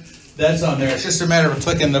calendar, that's on there. It's just a matter of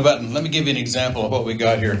clicking the button. Let me give you an example of what we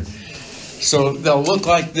got here. So they'll look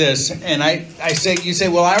like this, and you say,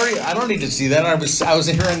 well, I don't need to see that. I was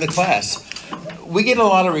here in the class. We get a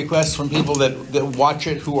lot of requests from people that watch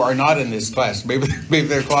it who are not in this class. Maybe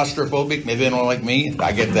they're claustrophobic. Maybe they don't like me.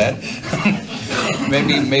 I get that.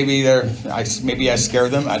 maybe I scare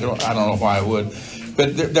them. I don't know why I would,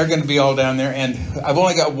 but they're going to be all down there. And I've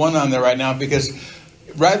only got one on there right now because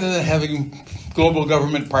rather than having Global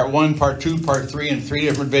Government Part 1, Part 2, Part 3, and 3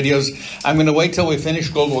 different videos, I'm going to wait till we finish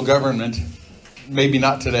Global Government, maybe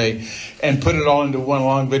not today, and put it all into one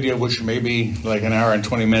long video, which may be like an hour and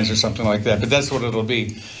 20 minutes or something like that, but that's what it'll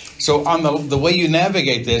be. So on the way you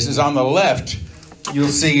navigate this is on the left, you'll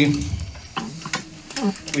see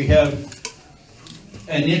we have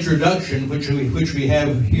an introduction, which we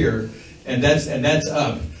have here, and that's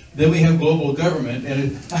up. Then we have global government,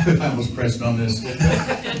 and I almost pressed on this.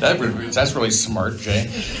 That's really smart, Jay.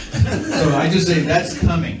 So I just say that's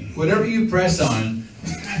coming. Whatever you press on,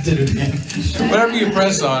 it's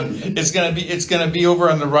gonna be over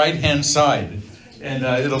on the right-hand side, and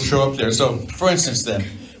it'll show up there. So, for instance, then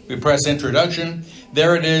we press introduction.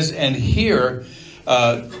 There it is, and here,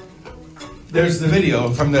 there's the video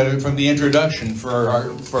from the introduction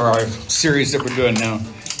for our series that we're doing now.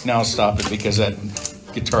 Now I'll stop it because that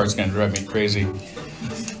guitar is going to drive me crazy.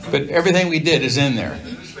 But everything we did is in there.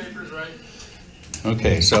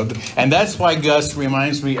 Okay, so and that's why Gus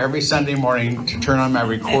reminds me every Sunday morning to turn on my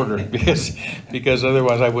recorder because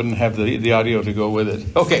otherwise I wouldn't have the audio to go with it.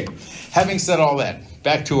 Okay, having said all that,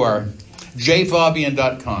 back to our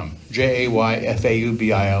jfabian.com,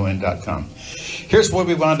 jayfaubion.com. Here's where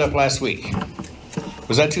we wound up last week.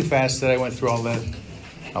 Was that too fast that I went through all that?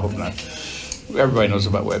 I hope not. Everybody knows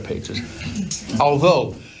about web pages.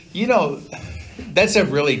 Although, that's a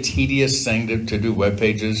really tedious thing to do web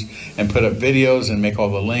pages and put up videos and make all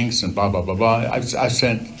the links and blah, blah, blah, blah. I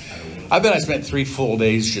bet I spent 3 full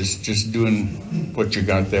days just doing what you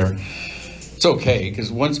got there. It's okay,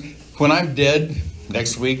 because when I'm dead,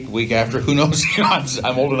 next week, the week after, who knows?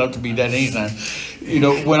 I'm old enough to be dead anytime.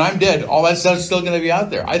 When I'm dead, all that stuff's still going to be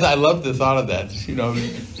out there. I love the thought of that. He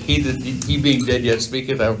being dead yet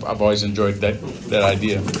speaketh. I've always enjoyed that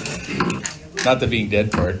idea. Not the being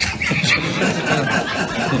dead part.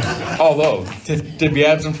 Although, to be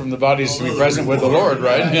absent from the body is to be present with the Lord,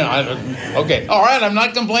 right? Okay. All right, I'm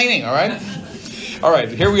not complaining, all right? All right,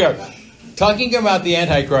 here we are. Talking about the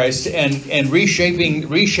Antichrist and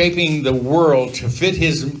reshaping the world to fit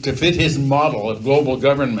his model of global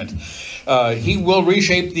government. He will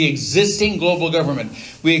reshape the existing global government.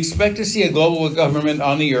 We expect to see a global government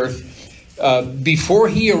on the earth before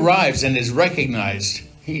he arrives and is recognized.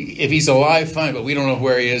 If he's alive, fine, but we don't know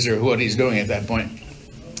where he is or what he's doing at that point.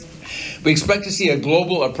 We expect to see a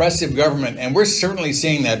global oppressive government, and we're certainly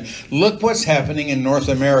seeing that. Look what's happening in North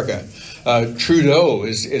America. Trudeau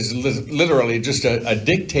is literally just a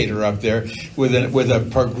dictator up there with a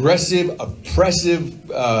progressive, oppressive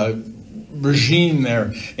regime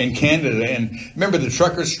there in Canada. And remember the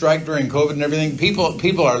truckers' strike during COVID and everything?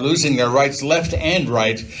 People are losing their rights left and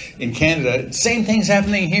right in Canada. Same thing's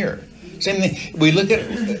happening here. Same thing. We look at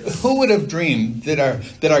who would have dreamed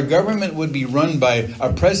that our government would be run by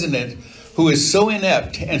a president who is so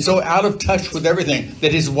inept and so out of touch with everything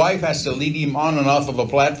that his wife has to lead him on and off of a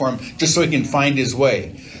platform just so he can find his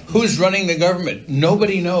way. Who's running the government?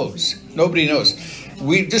 Nobody knows. Nobody knows.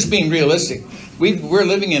 We just being realistic. We're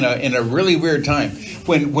living in a really weird time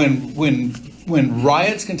when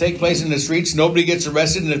riots can take place in the streets. Nobody gets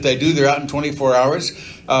arrested, and if they do, they're out in 24 hours.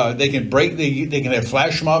 They can have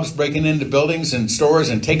flash mobs breaking into buildings and stores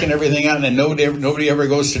and taking everything out, and then nobody ever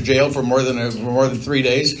goes to jail for more than 3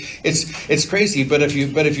 days. It's crazy. But if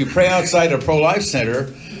you pray outside a pro-life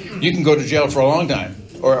center, you can go to jail for a long time.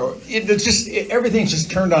 Everything's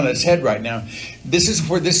just turned on its head right now. This is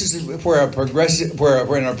where an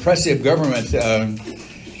oppressive government,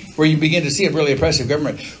 where you begin to see a really oppressive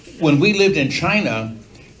government. When we lived in China,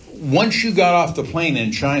 once you got off the plane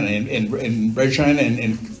in China, in Red China,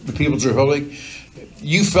 in the People's Republic,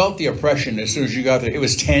 you felt the oppression as soon as you got there. It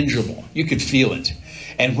was tangible. You could feel it.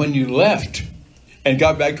 And when you left and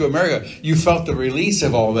got back to America, you felt the release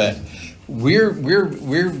of all that. We're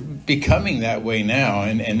becoming that way now,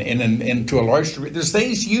 and to a large degree, there's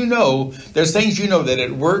things you know that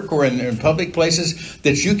at work or in public places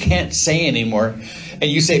that you can't say anymore, and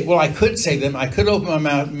you say, well, I could say them. I could open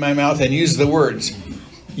my mouth and use the words.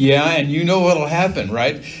 Yeah, and you know what'll happen,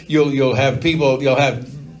 right? You'll have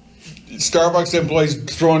Starbucks employees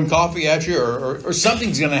throwing coffee at you, or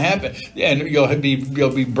something's going to happen, and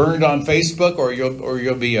you'll be burned on Facebook, or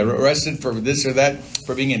you'll be arrested for this or that,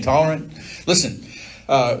 for being intolerant. Listen,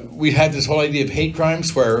 we had this whole idea of hate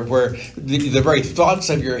crimes where the very thoughts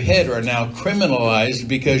of your head are now criminalized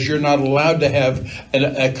because you're not allowed to have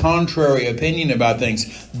a contrary opinion about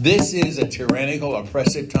things. This is a tyrannical,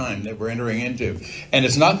 oppressive time that we're entering into. And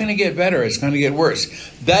it's not going to get better. It's going to get worse.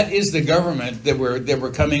 That is the government that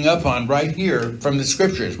we're coming up on right here from the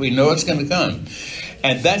scriptures. We know it's going to come.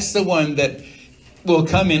 And that's the one that will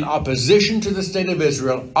come in opposition to the state of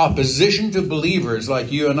Israel, opposition to believers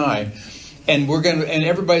like you and I. And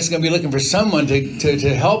everybody's going to be looking for someone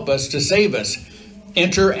to help us, to save us.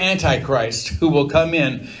 Enter Antichrist, who will come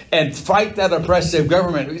in and fight that oppressive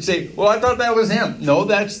government. You say, "Well, I thought that was him." No,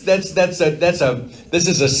 this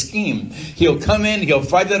is a scheme. He'll come in, he'll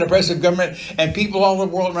fight that oppressive government, and people all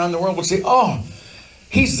around the world will say, "Oh,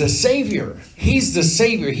 he's the Savior. He's the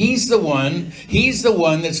Savior. He's the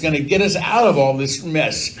one that's going to get us out of all this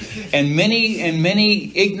mess." And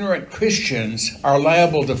many ignorant Christians are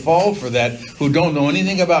liable to fall for that, who don't know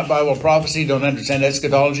anything about Bible prophecy, don't understand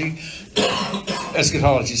eschatology,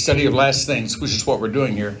 study of last things, which is what we're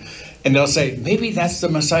doing here. And they'll say, maybe that's the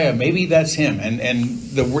Messiah, maybe that's him. And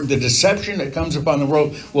the deception that comes upon the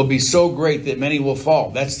world will be so great that many will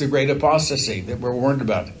fall. That's the great apostasy that we're warned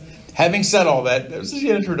about. Having said all that, this is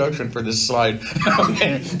the introduction for this slide,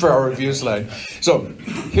 for our review slide. So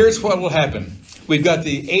here's what will happen. We've got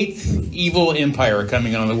the 8th evil empire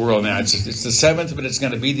coming on the world now. It's the 7th, but it's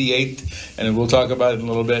going to be the 8th, and we'll talk about it in a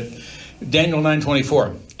little bit. Daniel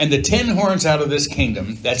 9:24. And the 10 horns out of this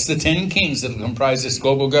kingdom, that's the 10 kings that will comprise this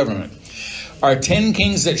global government, are 10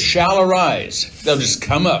 kings that shall arise. They'll just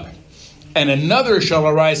come up. And another shall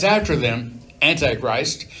arise after them,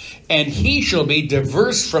 Antichrist, and he shall be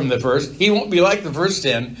diverse from the first. He won't be like the first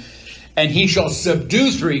 10. And he shall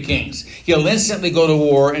subdue 3 kings. He'll instantly go to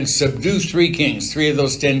war and subdue 3 kings, 3 of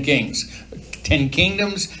those 10 kings. 10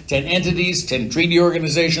 kingdoms, 10 entities, 10 treaty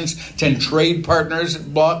organizations, 10 trade partners,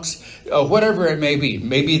 blocks, whatever it may be.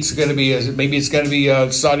 Maybe it's going to be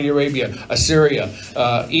Saudi Arabia, Assyria,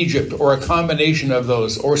 Egypt, or a combination of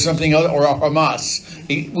those, or something else, or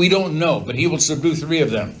Hamas. We don't know, but he will subdue 3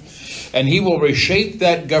 of them. And he will reshape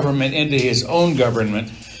that government into his own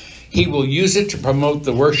government. He will use it to promote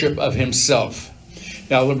the worship of himself.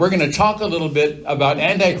 Now, we're going to talk a little bit about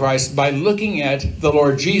Antichrist by looking at the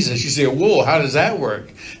Lord Jesus. You say, whoa, how does that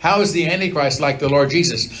work? How is the Antichrist like the Lord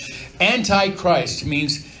Jesus? Antichrist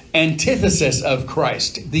means antithesis of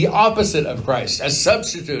Christ, the opposite of Christ, a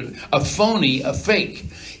substitute, a phony, a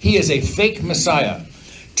fake. He is a fake Messiah.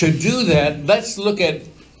 To do that, let's look at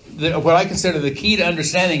what I consider the key to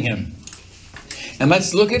understanding him. And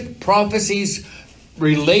let's look at prophecies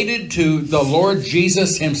related to the Lord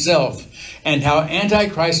Jesus himself, and how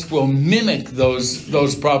Antichrist will mimic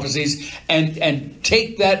those prophecies and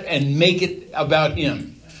take that and make it about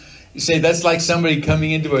him. You say that's like somebody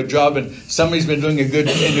coming into a job, and somebody's been doing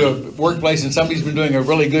into a workplace, and somebody's been doing a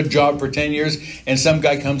really good job for 10 years, and some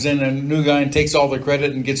guy comes in, a new guy, and takes all the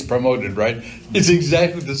credit and gets promoted, right? It's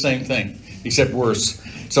exactly the same thing, except worse.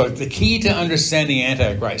 So the key to understanding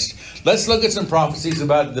Antichrist. Let's look at some prophecies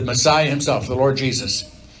about the Messiah himself, the Lord Jesus.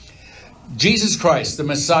 Jesus Christ, the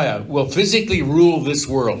Messiah, will physically rule this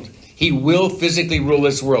world. He will physically rule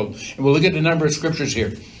this world. And we'll look at a number of scriptures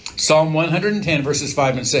here. Psalm 110, verses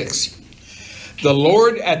 5 and 6. The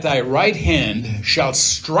Lord at thy right hand shall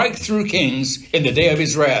strike through kings in the day of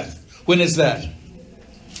his wrath. When is that?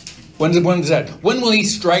 When is that? When will he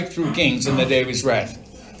strike through kings in the day of his wrath?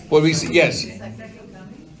 What we see? Yes.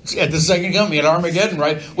 At the second coming, at Armageddon,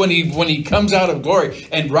 right? When he comes out of glory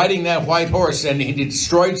and riding that white horse, and he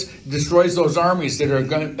destroys those armies that are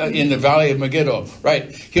in the valley of Megiddo,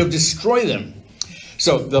 right? He'll destroy them.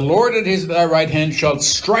 So the Lord at his right hand shall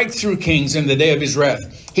strike through kings in the day of his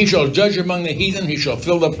wrath. He shall judge among the heathen. He shall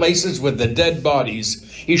fill the places with the dead bodies.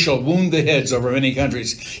 He shall wound the heads over many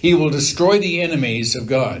countries. He will destroy the enemies of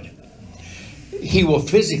God. He will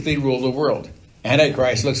physically rule the world.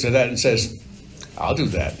 Antichrist looks at that and says, I'll do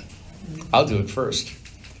that. I'll do it first.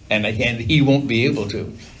 And he won't be able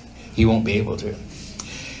to. He won't be able to.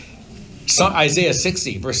 So Isaiah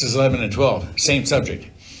 60, verses 11 and 12, same subject.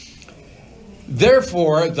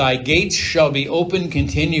 Therefore, thy gates shall be open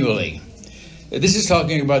continually. This is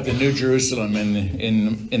talking about the New Jerusalem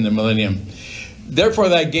in the millennium. Therefore,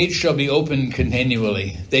 thy gates shall be open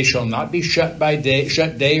continually. They shall not be shut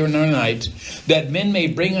day or night, that men may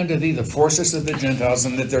bring unto thee the forces of the Gentiles,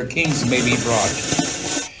 and that their kings may be brought.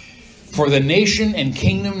 For the nation and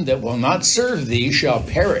kingdom that will not serve thee shall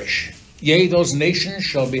perish. Yea, those nations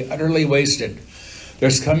shall be utterly wasted.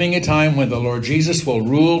 There's coming a time when the Lord Jesus will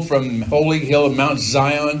rule from the holy hill of Mount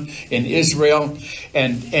Zion in Israel,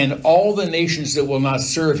 and all the nations that will not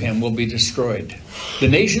serve him will be destroyed. The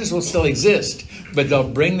nations will still exist, but they'll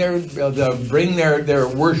bring their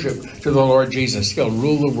worship to the Lord Jesus. He'll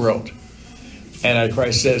rule the world. And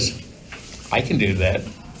Christ says, I can do that.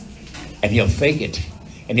 And he'll fake it.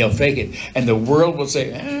 And he'll fake it. And the world will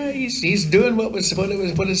say, he's doing what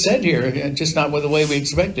is said here, just not the way we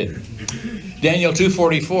expected. Daniel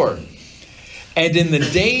 2:44. And in the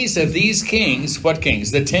days of these kings, what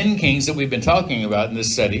kings? The 10 kings that we've been talking about in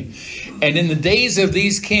this study. And in the days of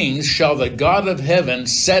these kings shall the God of heaven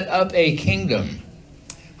set up a kingdom.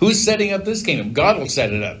 Who's setting up this kingdom? God will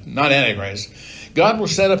set it up, not Antichrist. God will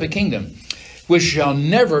set up a kingdom which shall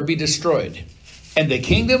never be destroyed. And the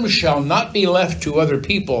kingdom shall not be left to other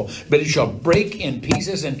people, but it shall break in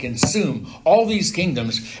pieces and consume all these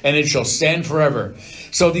kingdoms, and it shall stand forever.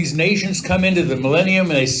 So these nations come into the millennium,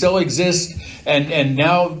 and they still exist, and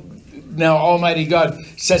now Almighty God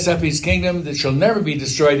sets up his kingdom that shall never be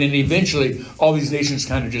destroyed, and eventually all these nations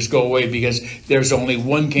kind of just go away because there's only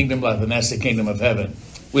one kingdom left, and that's the kingdom of heaven.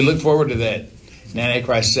 We look forward to that. And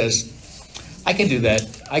Antichrist says, I can do that.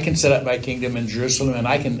 I can set up my kingdom in Jerusalem, and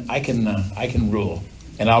I can rule,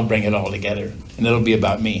 and I'll bring it all together, and it'll be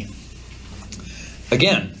about me.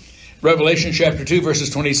 Again, Revelation chapter 2, verses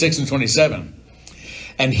 26 and 27.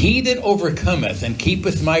 And he that overcometh and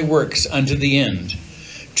keepeth my works unto the end,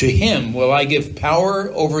 to him will I give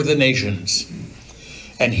power over the nations,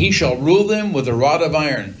 and he shall rule them with a rod of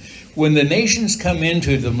iron. When the nations come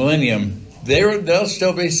into the millennium, there'll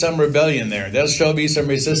still be some rebellion there. There'll still be some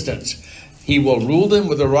resistance. He will rule them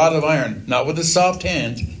with a rod of iron, not with a soft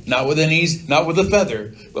hand, not with an ease, not with a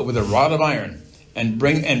feather, but with a rod of iron, and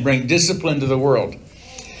bring discipline to the world.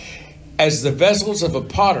 As the vessels of a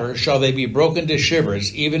potter shall they be broken to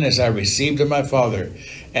shivers, even as I received of my Father.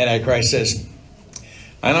 Antichrist says,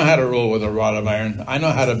 I know how to rule with a rod of iron. I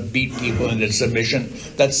know how to beat people into submission.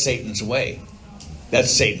 That's Satan's way. That's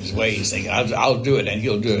Satan's way. He's thinking, I'll do it, and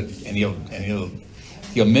he'll do it, and he'll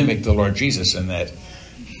mimic the Lord Jesus in that.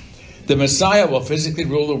 The Messiah will physically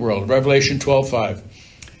rule the world. Revelation 12:5.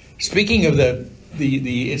 Speaking of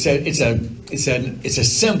it's a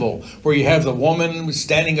symbol where you have the woman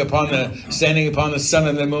standing upon the sun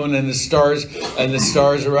and the moon and the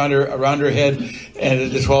stars around her head,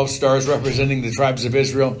 and the 12 stars representing the tribes of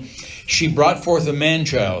Israel. She brought forth a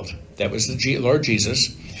man-child, that was the Lord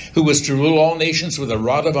Jesus, who was to rule all nations with a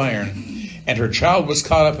rod of iron, and her child was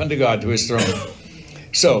caught up unto God to his throne.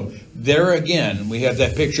 So there again, we have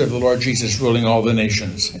that picture of the Lord Jesus ruling all the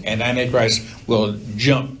nations, and Antichrist will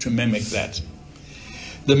jump to mimic that.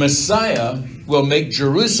 The Messiah will make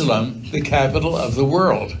Jerusalem the capital of the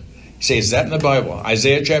world. He says that in the Bible.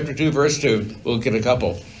 Isaiah chapter 2, verse 2. We'll look at a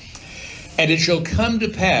couple. And it shall come to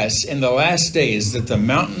pass in the last days that the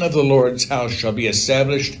mountain of the Lord's house shall be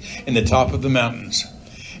established in the top of the mountains,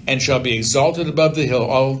 and shall be exalted above the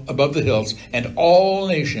hills, and all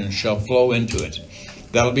nations shall flow into it.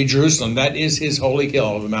 That'll be Jerusalem. That is his holy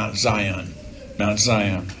hill of Mount Zion. Mount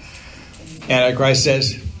Zion. Antichrist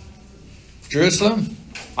says, Jerusalem?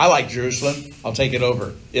 I like Jerusalem. I'll take it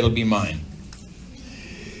over. It'll be mine.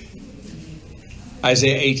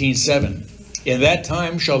 Isaiah 18:7. In that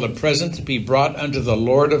time shall the present be brought unto the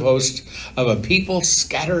Lord of hosts of a people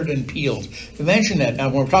scattered and peeled. Imagine that. Now,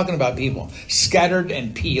 when we're talking about people, scattered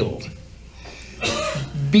and peeled,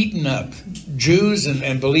 beaten up, Jews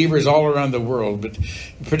and believers all around the world, but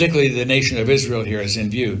particularly the nation of Israel here is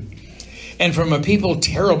in view. And from a people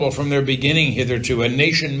terrible from their beginning hitherto, a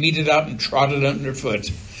nation meted out and trodden underfoot,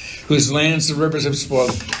 whose lands the rivers have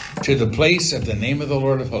spoiled, to the place of the name of the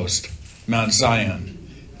Lord of hosts, Mount Zion.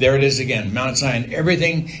 There it is again, Mount Zion.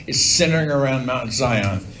 Everything is centering around Mount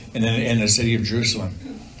Zion in the city of Jerusalem.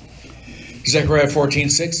 Zechariah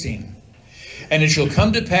 14:16. And it shall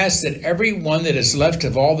come to pass that every one that is left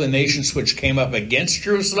of all the nations which came up against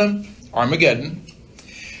Jerusalem, Armageddon,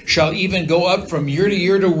 shall even go up from year to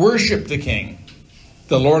year to worship the King,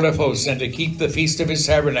 the Lord of hosts, and to keep the feast of his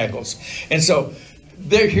tabernacles. And so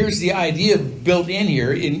here's the idea built in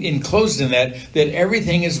here, enclosed in that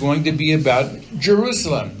everything is going to be about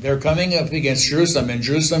Jerusalem. They're coming up against Jerusalem, and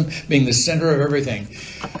Jerusalem being the center of everything.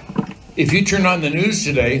 If you turn on the news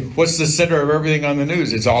today, what's the center of everything on the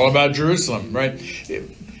news? It's all about Jerusalem, right?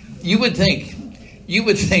 You would think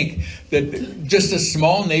that just a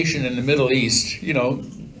small nation in the Middle East,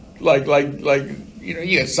 like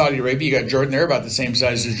you got Saudi Arabia, you got Jordan, they're about the same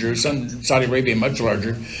size as Jerusalem. Saudi Arabia much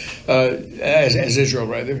larger, as Israel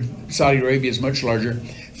rather. Saudi Arabia is much larger.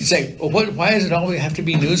 You say, well, why does it always have to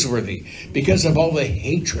be newsworthy? Because of all the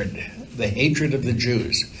hatred of the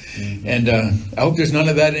Jews. Mm-hmm. And I hope there's none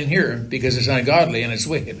of that in here, because it's ungodly and it's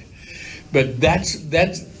wicked. But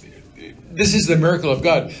this is the miracle of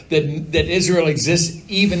God, that Israel exists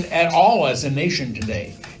even at all as a nation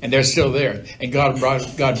today. And they're still there. And God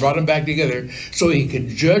brought them back together so he could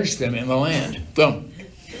judge them in the land. So,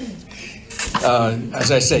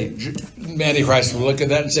 as I say, Antichrist will look at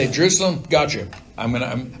that and say, Jerusalem, gotcha. I'm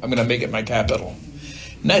gonna make it my capital.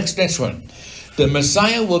 Next one. The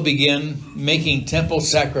Messiah will begin making temple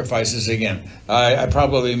sacrifices again. I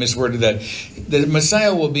probably misworded that. The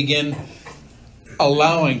Messiah will begin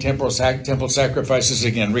allowing temple sacrifices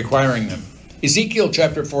again, requiring them. Ezekiel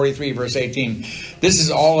chapter 43, verse 18. This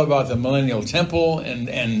is all about the millennial temple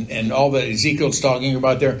and all that Ezekiel's talking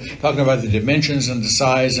about there, talking about the dimensions and the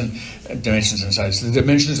size the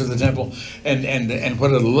dimensions of the temple and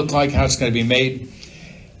what it'll look like, how it's going to be made.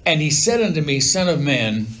 And he said unto me, Son of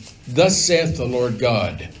man, thus saith the Lord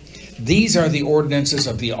God, these are the ordinances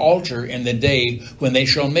of the altar in the day when they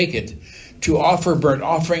shall make it, to offer burnt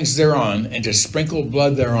offerings thereon, and to sprinkle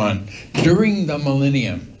blood thereon, during the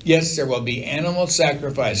millennium. Yes, there will be animal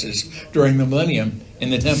sacrifices during the millennium in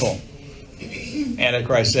the temple.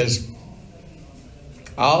 Antichrist says,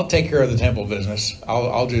 I'll take care of the temple business.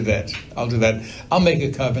 I'll do that. I'll make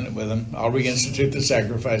a covenant with them. I'll reinstitute the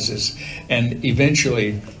sacrifices. And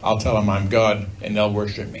eventually, I'll tell them I'm God, and they'll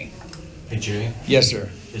worship me. Hey, Jay? Yes, sir.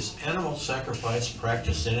 Is animal sacrifice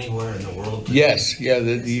practiced anywhere in the world today? Yes. Yeah,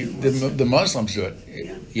 the Muslims do it.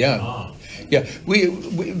 Yeah. Oh. Yeah.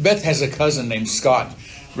 Beth has a cousin named Scott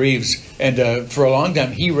Reeves, and for a long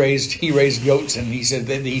time he raised goats, and he said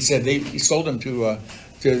he sold them to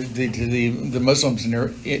the Muslims and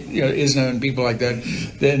Islam and people like that.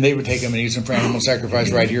 Then they would take them and use them for animal sacrifice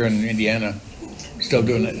right here in Indiana. Still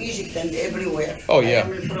doing it. Egypt and everywhere. Oh yeah.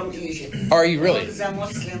 I am from Egypt. Are you really? The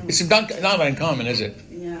Muslim. It's not uncommon, is it?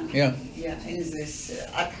 Yeah. Yeah. Yeah. In this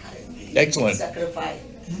excellent sacrifice.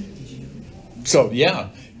 So yeah.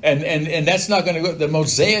 And that's not going to go. The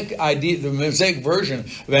Mosaic idea, the Mosaic version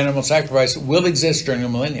of animal sacrifice will exist during the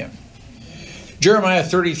millennium. Jeremiah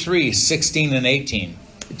 33, 16 and 18.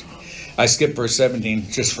 I skipped verse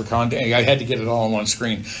 17 just for context. I had to get it all on one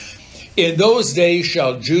screen. In those days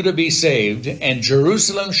shall Judah be saved, and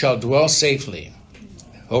Jerusalem shall dwell safely.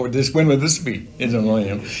 Oh, when will this be? In the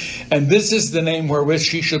millennium. And this is the name wherewith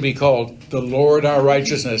she shall be called, the Lord our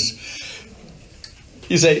righteousness.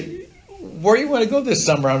 You say, where do you want to go this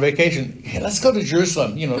summer on vacation? Hey, let's go to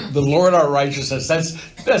Jerusalem. The Lord our righteousness.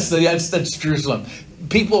 That's Jerusalem.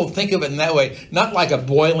 People think of it in that way, not like a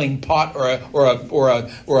boiling pot or a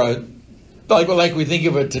like we think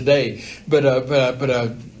of it today, but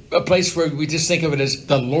a place where we just think of it as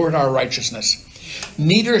the Lord our righteousness.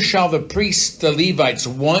 Neither shall the priests, the Levites,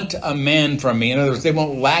 want a man from me. In other words, they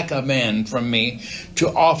won't lack a man from me to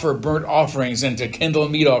offer burnt offerings and to kindle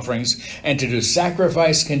meat offerings and to do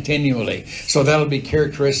sacrifice continually. So that'll be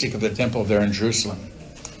characteristic of the temple there in Jerusalem.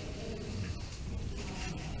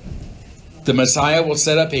 The Messiah will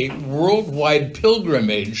set up a worldwide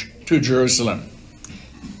pilgrimage to Jerusalem.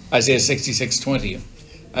 Isaiah 66:20.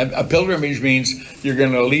 A pilgrimage means you're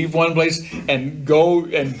going to leave one place and go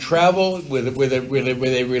and travel with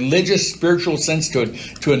a religious, spiritual sense to it,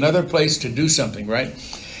 to another place to do something, right?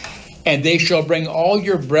 And they shall bring all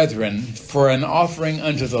your brethren for an offering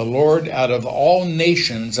unto the Lord out of all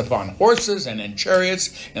nations, upon horses and in chariots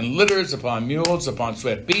and litters, upon mules, upon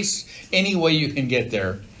swift beasts, any way you can get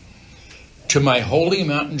there, to my holy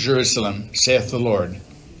mountain Jerusalem, saith the Lord,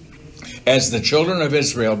 as the children of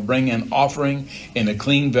Israel bring an offering in a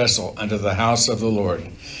clean vessel unto the house of the Lord.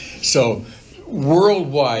 So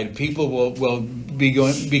worldwide, people will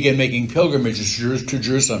begin making pilgrimages to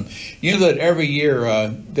Jerusalem. You know that every year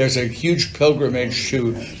there's a huge pilgrimage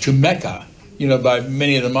to Mecca, by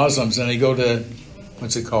many of the Muslims, and they go to,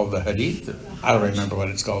 what's it called, the Hadith? I don't remember what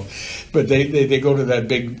it's called. But they go to that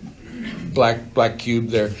big black cube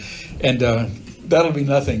there, and that'll be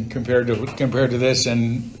nothing compared to this,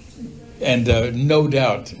 and no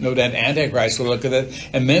doubt Antichrist will look at that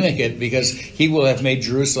and mimic it, because he will have made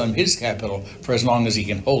Jerusalem his capital for as long as he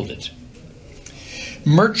can hold it.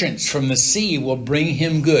 Merchants from the sea will bring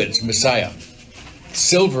him goods, Messiah,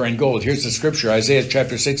 silver and gold. Here's the scripture, Isaiah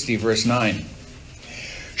chapter 60, verse 9.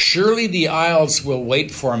 Surely the isles will wait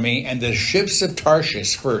for me, and the ships of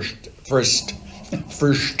Tarshish first,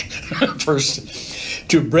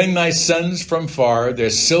 to bring thy sons from far, their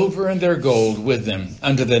silver and their gold with them,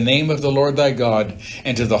 unto the name of the Lord thy God,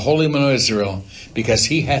 and to the Holy One of Israel, because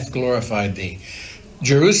he hath glorified thee.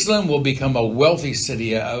 Jerusalem will become a wealthy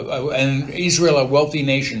city, and Israel a wealthy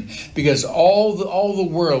nation, because all the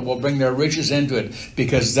world will bring their riches into it,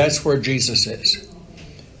 because that's where Jesus is.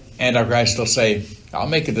 Antichrist will say, I'll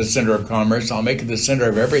make it the center of commerce, I'll make it the center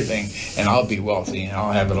of everything, and I'll be wealthy, and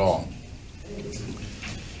I'll have it all.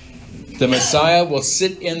 The Messiah will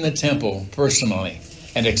sit in the temple personally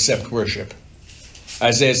and accept worship.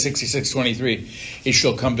 Isaiah 66:23, it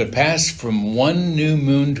shall come to pass from one new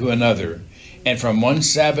moon to another, and from one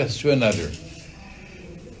Sabbath to another,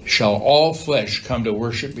 shall all flesh come to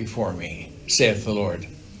worship before me, saith the Lord.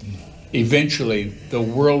 Eventually, the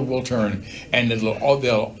world will turn, and they will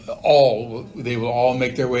all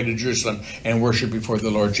make their way to Jerusalem and worship before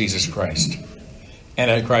the Lord Jesus Christ.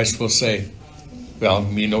 Antichrist will say, well,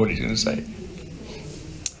 you know what he's going to say.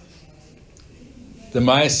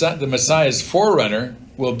 The Messiah's forerunner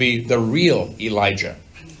will be the real Elijah.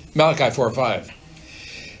 Malachi 4:5.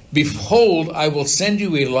 Behold, I will send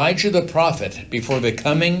you Elijah the prophet before the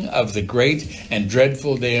coming of the great and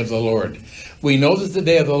dreadful day of the Lord. We know that the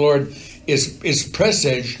day of the Lord is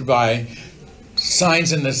presaged by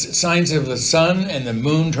signs of the sun and the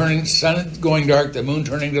moon sun going dark, the moon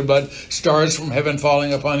turning to blood, stars from heaven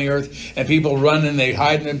falling upon the earth, and people run and they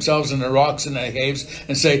hide themselves in the rocks and the caves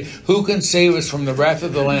and say, who can save us from the wrath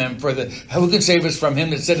of the Lamb? Who can save us from him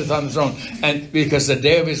that sitteth on the throne? And because the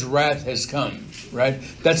day of his wrath has come, right?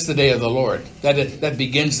 That's the day of the Lord. That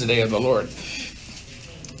begins the day of the Lord.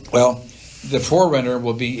 Well, the forerunner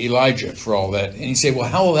will be Elijah for all that. And you say, well,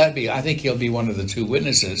 how will that be? I think he'll be one of the two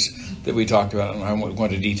witnesses that we talked about, and I won't go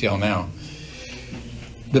into detail now.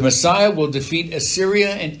 The Messiah will defeat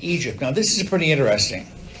Assyria and Egypt. Now, this is pretty interesting.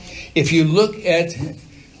 If you look at,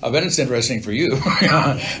 I bet it's interesting for you.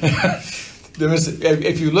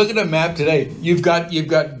 If you look at a map today, you've got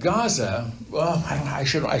Gaza. Well, I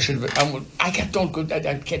can't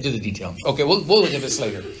do the detail. Okay, we'll look at this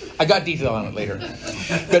later. I got detail on it later.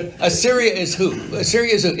 But Assyria is who?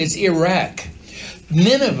 It's Iraq.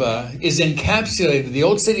 Nineveh is encapsulated. The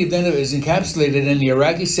old city of Nineveh is encapsulated in the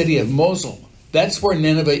Iraqi city of Mosul. That's where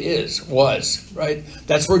Nineveh was, right?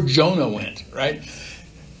 That's where Jonah went, right?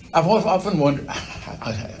 I've often wondered.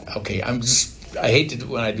 Okay, I hate to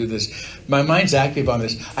when I do this. My mind's active on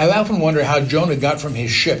this. I often wonder how Jonah got from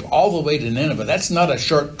his ship all the way to Nineveh. That's not a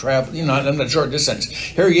short travel, not a short distance.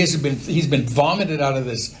 Here he is. He's been vomited out of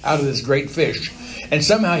this great fish, and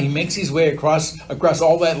somehow he makes his way across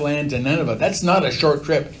all that land to Nineveh. That's not a short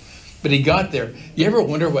trip, but he got there. You ever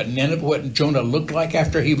wonder what Jonah looked like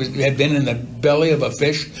after he had been in the belly of a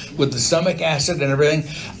fish with the stomach acid and everything?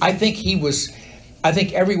 I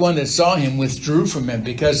think everyone that saw him withdrew from him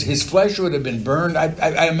because his flesh would have been burned.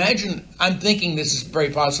 I imagine, I'm thinking this is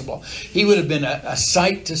very possible. He would have been a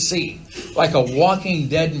sight to see, like a walking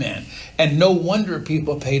dead man. And no wonder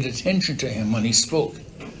people paid attention to him when he spoke.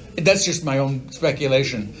 That's just my own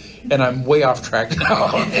speculation, and I'm way off track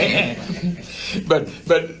now. But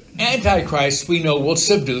Antichrist, we know, will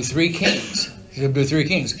subdue three kings.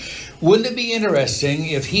 Wouldn't it be interesting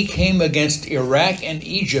if he came against Iraq and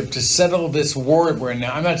Egypt to settle this war we're in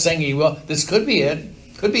now? I'm not saying he will. This could be it.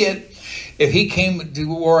 If he came to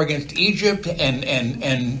war against Egypt and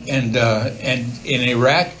in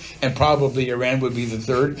Iraq, and probably Iran would be the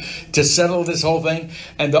third, to settle this whole thing,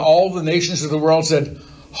 and all the nations of the world said,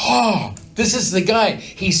 "Oh, this is the guy.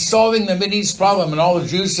 He's solving the Mideast problem," and all the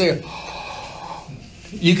Jews say, "Oh."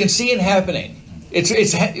 You can see it happening.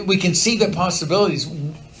 we can see the possibilities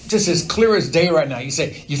just as clear as day right now. You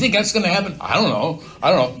say, you think that's going to happen? I don't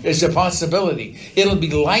know. It's a possibility. It'll be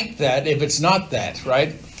like that if it's not that,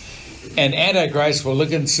 right? And Antichrist will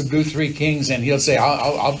look and subdue 3 kings, and he'll say,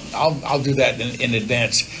 "I'll do that in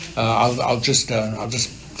advance. I'll just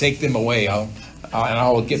take them away. And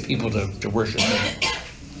I'll get people to worship me."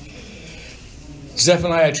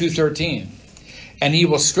 Zephaniah 2:13. And he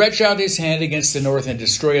will stretch out his hand against the north and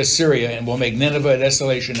destroy Assyria, and will make Nineveh a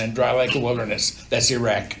desolation and dry like a wilderness. That's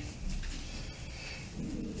Iraq.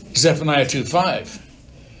 Zephaniah 2:5.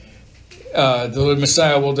 The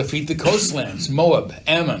Messiah will defeat the coastlands, Moab,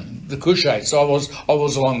 Ammon, the Cushites, all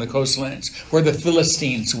those along the coastlands, where the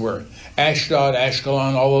Philistines were. Ashdod,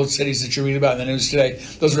 Ashkelon, all those cities that you read about in the news today,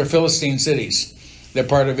 those were Philistine cities. They're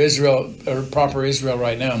part of Israel, or proper Israel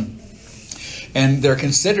right now. And they're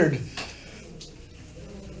considered...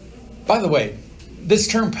 By the way, this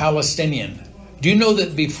term Palestinian, do you know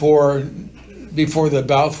that before the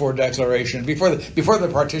Balfour Declaration, before the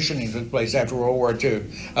partitioning took place after World War II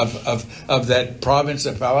of that province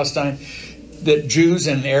of Palestine, that Jews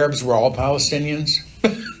and Arabs were all Palestinians?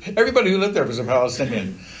 Everybody who lived there was a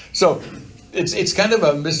Palestinian. So it's kind of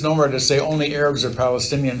a misnomer to say only Arabs are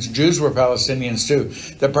Palestinians. Jews were Palestinians too.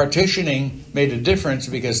 The partitioning made a difference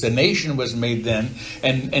because the nation was made then,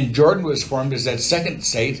 and Jordan was formed as that second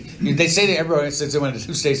state. They say that everybody says they went a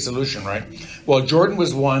 2-state solution, right? Well, Jordan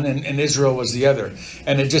was one and Israel was the other.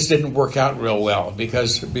 And it just didn't work out real well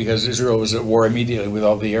because Israel was at war immediately with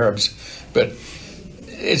all the Arabs. But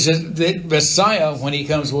it's the Messiah, when he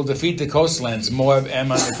comes, will defeat the coastlands, Moab,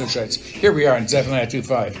 Ammon, and Cushites. Here we are in Zephaniah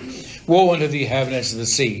 2:5. Woe unto the inhabitants of the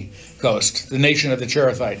sea coast, the nation of the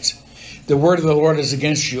Cherethites. The word of the Lord is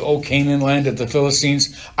against you, O Canaan land of the Philistines.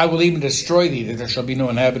 I will even destroy thee, that there shall be no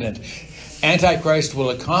inhabitant. Antichrist will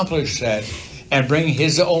accomplish that and bring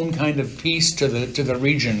his own kind of peace to the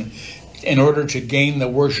region in order to gain the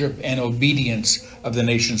worship and obedience of the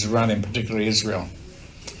nations around him, particularly Israel.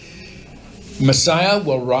 Messiah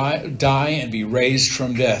will die and be raised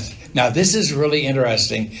from death. Now, this is really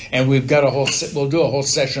interesting, and we'll do a whole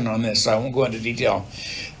session on this, so I won't go into detail.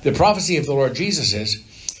 The prophecy of the Lord Jesus is,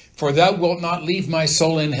 "For thou wilt not leave my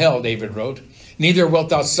soul in hell," David wrote, "neither wilt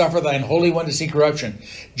thou suffer thine Holy One to see corruption."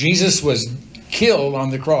 Jesus was killed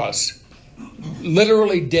on the cross,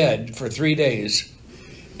 literally dead for 3 days,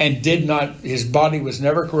 and his body was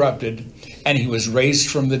never corrupted, and he was raised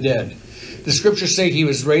from the dead. The scriptures say he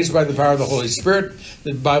was raised by the power of the Holy Spirit.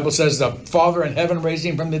 The Bible says the Father in heaven raised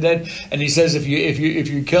him from the dead. And he says, if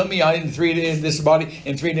you kill me in 3 days, in this body,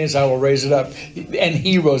 in 3 days I will raise it up. And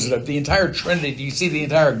he rose it up. The entire Trinity, you see the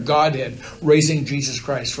entire Godhead raising Jesus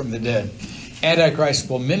Christ from the dead. Antichrist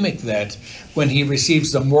will mimic that when he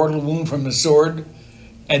receives the mortal wound from the sword.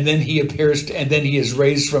 And then he appears, and then he is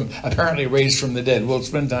apparently raised from the dead. We'll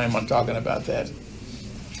spend time on talking about that.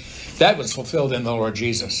 That was fulfilled in the Lord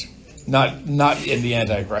Jesus. Not in the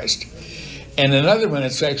Antichrist. And another one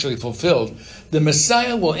that's actually fulfilled. The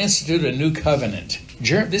Messiah will institute a new covenant.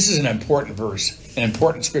 This is an important verse, an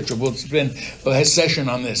important scripture. We'll spend a session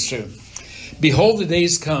on this too. "Behold, the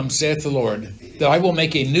days come, saith the Lord, that I will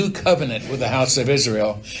make a new covenant with the house of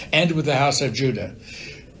Israel and with the house of Judah."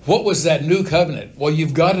 What was that new covenant? Well,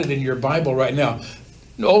 you've got it in your Bible right now.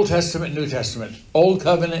 Old Testament, New Testament. Old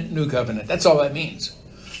covenant, new covenant. That's all that means.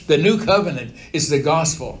 The new covenant is the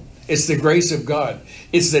gospel. It's the grace of God.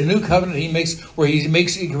 It's the new covenant he makes where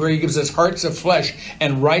he gives us hearts of flesh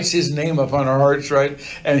and writes his name upon our hearts, right?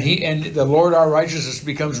 And the Lord our righteousness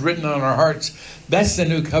becomes written on our hearts. That's the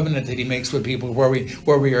new covenant that he makes with people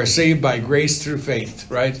where we are saved by grace through faith,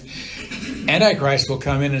 right? Antichrist will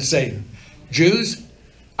come in and say, "Jews,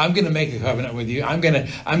 I'm going to make a covenant with you. I'm going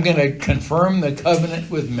to confirm the covenant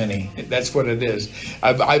with many." That's what it is,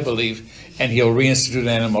 I believe. And he'll reinstitute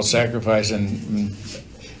animal sacrifice and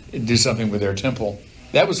do something with their temple.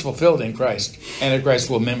 That was fulfilled in Christ. Antichrist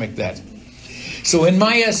will mimic that. So in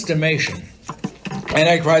my estimation,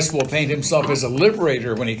 Antichrist will paint himself as a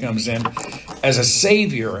liberator when he comes in, as a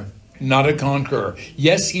savior, not a conqueror.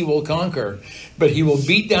 Yes, he will conquer, but he will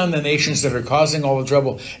beat down the nations that are causing all the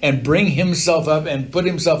trouble and bring himself up and put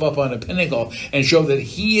himself up on a pinnacle and show that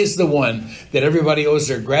he is the one that everybody owes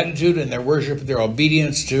their gratitude and their worship, their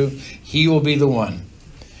obedience to. He will be the one.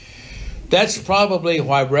 That's probably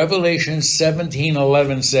why Revelation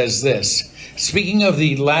 17:11 says this. Speaking of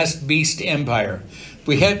the last beast empire,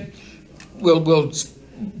 we'll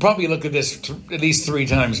probably look at this at least 3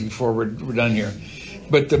 times before we're done here.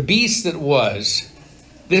 But the beast that was,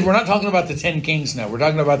 we're not talking about the 10 kings now. We're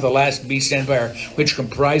talking about the last beast empire, which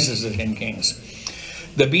comprises the 10 kings.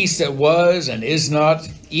 The beast that was and is not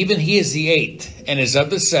even he is the eighth, and is of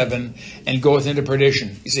the seven, and goeth into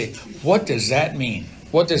perdition. You say, what does that mean?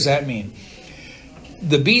 What does that mean?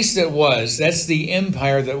 The beast that was, that's the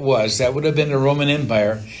empire that was. That would have been the Roman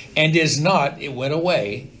Empire, and is not. It went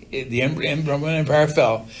away. The Roman Empire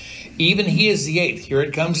fell. Even he is the eighth. Here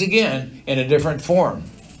it comes again in a different form.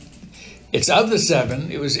 It's of the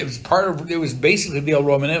seven. It was basically the old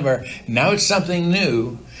Roman Empire. Now it's something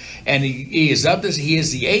new, and he is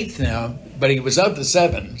the eighth now, but he was of the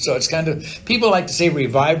seven. So it's kind of, people like to say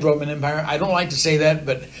revived Roman Empire. I don't like to say that,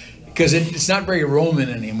 but because it's not very Roman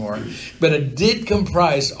anymore. But it did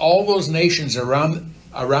comprise all those nations around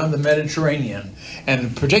the Mediterranean,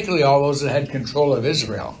 and particularly all those that had control of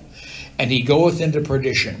Israel. And he goeth into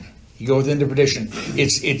perdition. He goeth into perdition.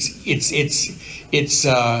 It's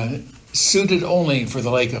suited only for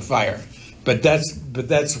the lake of fire. But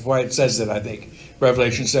that's why it says that, I think.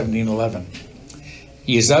 Revelation 17:11.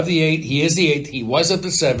 He is of the eighth, he is the eighth, he was of the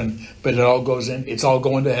seven, but it's all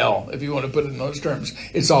going to hell. If you want to put it in those terms,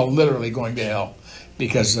 it's all literally going to hell,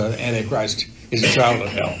 because Antichrist is a child of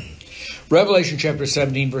hell. Revelation chapter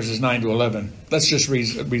 17, verses 9 to 11. Let's just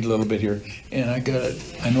read a little bit here. And I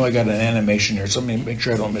know I got an animation here, so let me make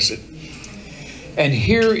sure I don't miss it. And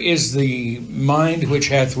here is the mind which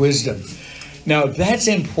hath wisdom. Now that's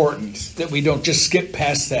important, that we don't just skip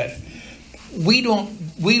past that. We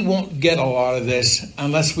won't get a lot of this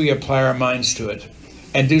unless we apply our minds to it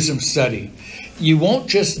and do some study. You won't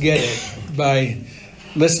just get it by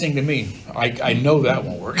listening to me. I know that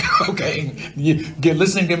won't work. Okay,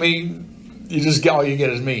 listening to me, all you get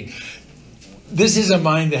is me. This is a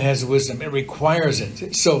mind that has wisdom. It requires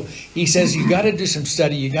it. So he says you got to do some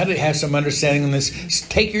study. You got to have some understanding on this.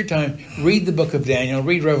 Take your time. Read the book of Daniel.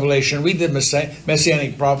 Read Revelation. Read the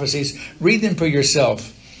Messianic prophecies. Read them for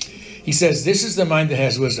yourself. He says, this is the mind that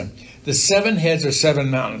has wisdom. The 7 heads are 7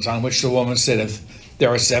 mountains on which the woman sitteth. There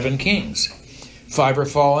are 7 kings. 5 are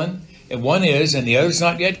fallen, and 1 is, and the other is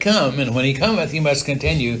not yet come. And when he cometh, he must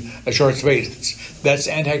continue a short space. That's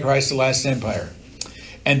Antichrist, the last empire.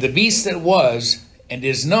 And the beast that was and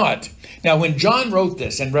is not. Now, when John wrote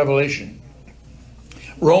this in Revelation,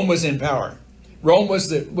 Rome was in power. Rome was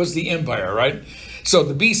the empire, right? So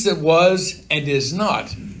the beast that was and is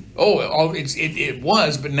not. It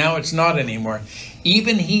was, but now it's not anymore.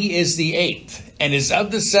 Even he is the 8th, and is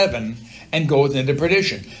of the 7, and goeth into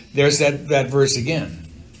perdition. There's that verse again.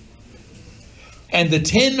 And the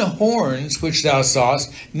 10 horns which thou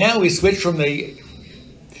sawest. Now we switch from the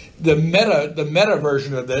meta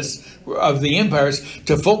version of this, of the empires,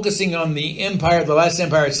 to focusing on the empire, the last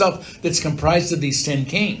empire itself, that's comprised of these 10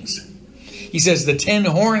 kings. He says, the 10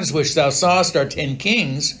 horns which thou sawest are 10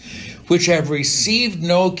 kings, which have received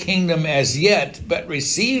no kingdom as yet, but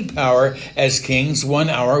received power as kings 1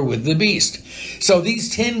 hour with the beast. So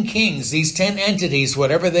these 10 kings, these 10 entities,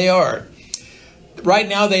 whatever they are, right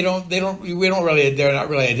now they're not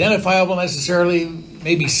really identifiable necessarily.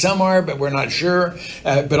 Maybe some are, but we're not sure.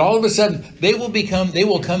 But all of a sudden, they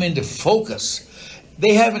will come into focus.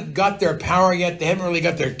 They haven't got their power yet. They haven't really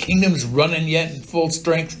got their kingdoms running yet in full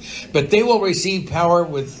strength. But they will receive power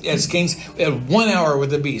as kings at 1 hour with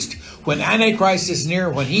the beast. When Antichrist is near,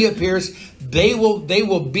 when he appears, they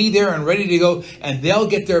will be there and ready to go, and they'll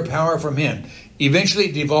get their power from him. Eventually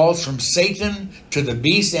it devolves from Satan to the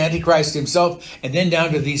beast, Antichrist himself, and then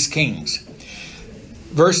down to these kings.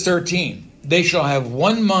 Verse 13, they shall have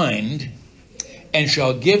one mind, and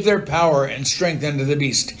shall give their power and strength unto the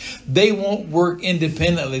beast. They won't work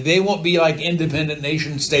independently. They won't be like independent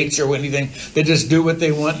nation states or anything. They just do what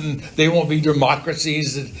they want, and they won't be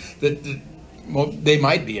democracies well, they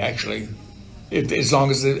might be, actually, as long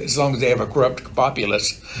as they have a corrupt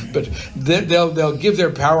populace. But they'll give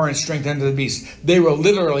their power and strength unto the beast. They will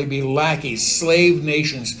literally be lackeys, slave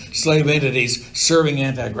nations, slave entities serving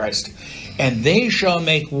Antichrist. And they shall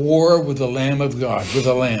make war with the Lamb of God, with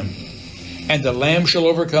the Lamb. And the Lamb shall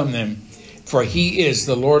overcome them, for he is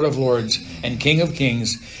the Lord of lords and King of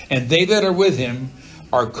kings. And they that are with him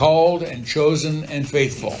are called and chosen and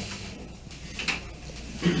faithful.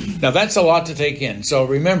 Now that's a lot to take in. So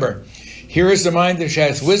remember, here is the mind that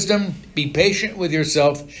hath wisdom. Be patient with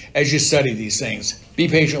yourself as you study these things. Be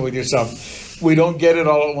patient with yourself. We don't get it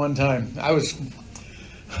all at one time.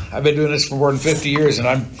 I've been doing this for more than 50 years, and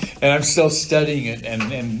I'm still studying it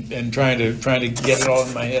and trying to get it all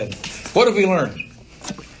in my head. What have we learned?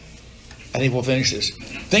 I think we'll finish this.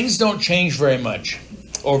 Things don't change very much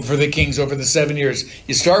for the kings over the 7 years.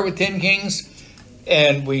 You start with 10 kings.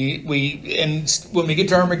 And when we get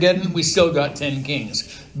to Armageddon, we still got 10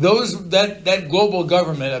 kings. That global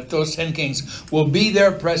government of those 10 kings will be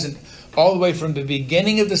there present all the way from the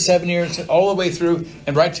beginning of the 7 years, all the way through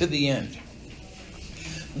and right to the end.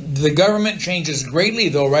 The government changes greatly,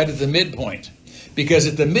 though, right at the midpoint. Because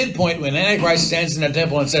at the midpoint, when Antichrist stands in the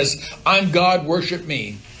temple and says, I'm God, worship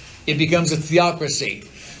me, it becomes a theocracy.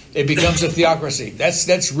 It becomes a theocracy.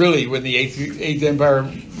 That's really when the eighth empire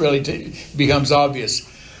really becomes obvious.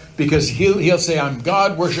 Because he'll say, I'm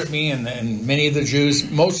God, worship me, and many of the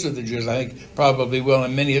Jews, most of the Jews, I think, probably will,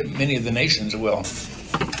 and many of the nations will.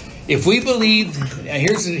 If we believe, and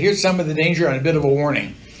here's some of the danger and a bit of a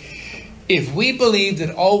warning. If we believe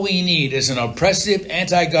that all we need is an oppressive,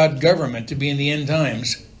 anti-God government to be in the end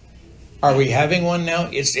times, are we having one now?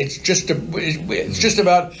 It's just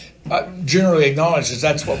about generally acknowledged as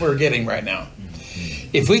that's what we're getting right now.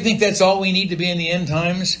 If we think that's all we need to be in the end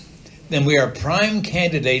times, then we are prime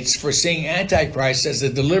candidates for seeing Antichrist as the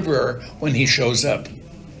deliverer when he shows up,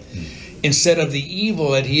 instead of the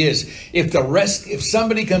evil that he is. If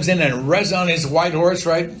somebody comes in and rides on his white horse,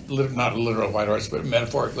 right? Not a literal white horse, but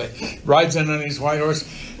metaphorically, rides in on his white horse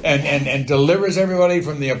and delivers everybody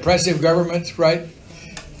from the oppressive government, right?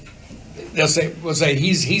 We'll say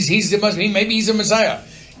maybe he's a Messiah.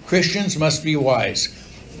 Christians must be wise.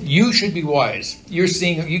 You should be wise. I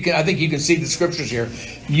think you can see the scriptures here.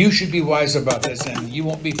 You should be wise about this, and you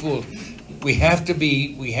won't be fooled. We have to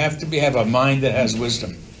have a mind that has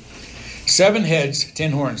wisdom. 7 heads,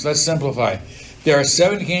 10 horns. Let's simplify. There are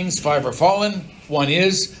 7 kings, 5 are fallen, 1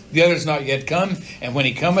 is, the other is not yet come, and when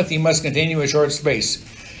he cometh, he must continue a short space.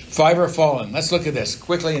 5 are fallen. Let's look at this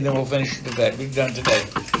quickly, and then we'll finish today. We've done today,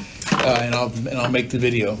 and I'll make the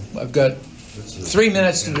video. I've got 3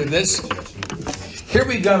 minutes to do this. Here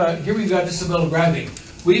we've got just a little graphic.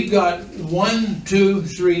 We've got 1, 2,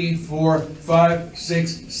 3, 4, 5,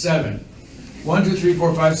 6, 7. 1, 2, 3,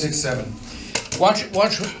 4, 5, 6, 7. Watch.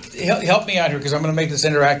 Help me out here because I'm going to make this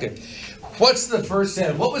interactive. What's the first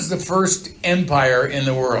head? What was the first empire in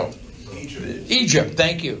the world? Egypt.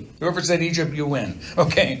 Thank you. Whoever said Egypt, you win.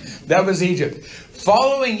 Okay, that was Egypt.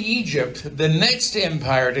 Following Egypt, the next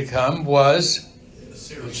empire to come was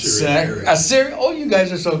Assyria. Oh, you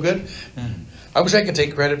guys are so good. I wish I could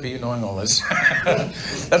take credit for you knowing all this.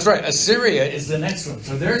 That's right. Assyria is the next one.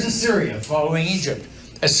 So there's Assyria following Egypt.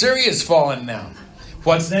 Assyria is fallen now.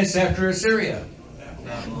 What's next after Assyria?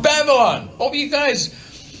 Babylon. Oh, you guys,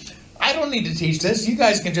 I don't need to teach this. You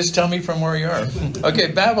guys can just tell me from where you are.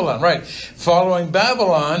 Okay, Babylon, right. Following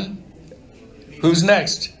Babylon, who's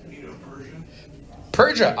next?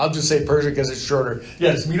 Persia. I'll just say Persia because it's shorter.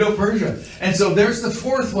 Yes, Medo-Persia. And so there's the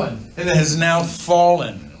 4th one, and it has now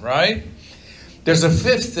fallen, right? There's a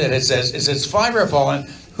 5th that it says 5 are fallen.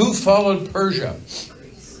 Who followed Persia?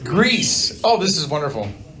 Greece. Oh, this is wonderful.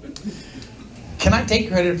 Can I take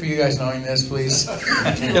credit for you guys knowing this, please?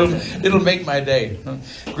 it'll make my day.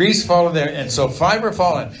 Greece followed there, and so 5 are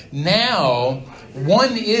fallen. Now,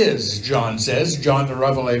 1 is, John says, John the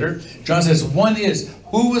Revelator. John says 1 is.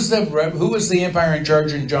 Who was the empire in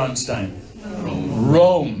charge in John's time?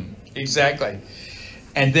 Rome. Exactly.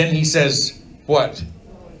 And then he says, what?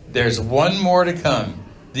 There's 1 more to come.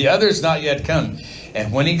 The other's not yet come.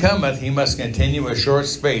 And when he cometh, he must continue a short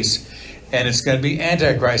space. And it's going to be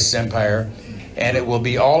Antichrist's empire. And it will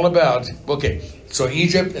be all about, okay, so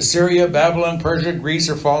Egypt, Assyria, Babylon, Persia, Greece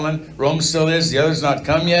are fallen. Rome still is. The other's not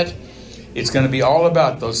come yet. It's going to be all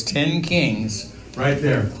about those 10 kings right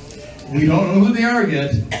there. We don't know who they are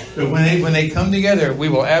yet, but when they come together, we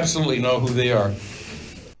will absolutely know who they are.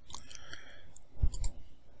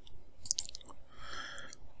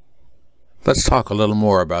 Let's talk a little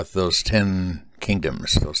more about those 10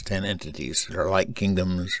 kingdoms, those 10 entities that are like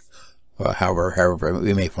kingdoms, however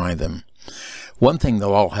we may find them. One thing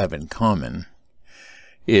they'll all have in common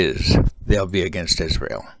is they'll be against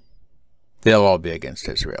Israel. They'll all be against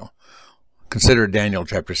Israel. Consider Daniel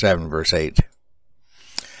chapter 7, verse 8.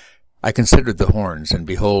 I considered the horns, and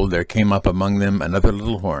behold, there came up among them another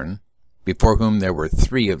little horn, before whom there were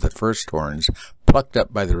 3 of the first horns plucked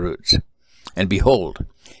up by the roots. And behold,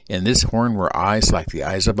 in this horn were eyes like the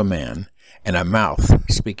eyes of a man, and a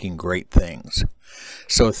mouth speaking great things.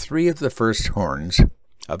 So 3 of the first horns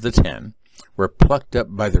of the 10 were plucked up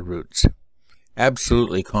by the roots,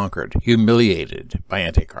 absolutely conquered, humiliated by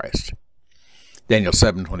Antichrist. Daniel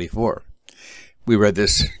 7:24. We read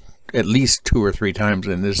this at least 2 or 3 times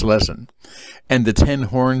in this lesson. And the 10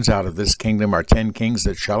 horns out of this kingdom are 10 kings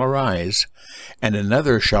that shall arise, and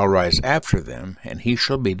another shall rise after them, and he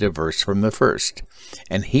shall be diverse from the first,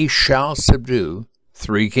 and he shall subdue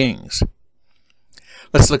 3 kings.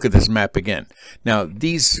 Let's look at this map again. Now,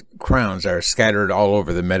 these crowns are scattered all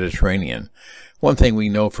over the Mediterranean. One thing we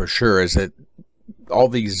know for sure is that all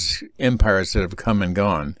these empires that have come and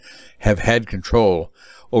gone have had control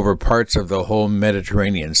over parts of the whole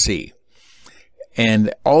Mediterranean Sea.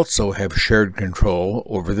 and also have shared control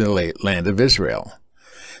over the land of Israel.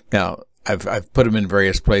 Now, I've put them in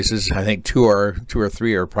various places. I think two or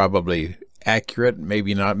three are probably accurate,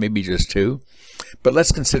 maybe not, maybe just two. But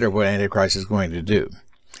let's consider what Antichrist is going to do.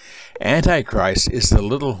 Antichrist is the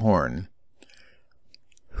little horn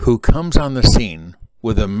who comes on the scene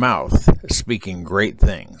with a mouth speaking great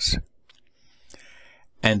things.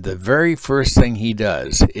 And the very first thing he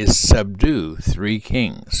does is subdue 3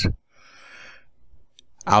 kings.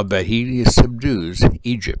 I'll bet he subdues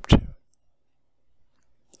Egypt.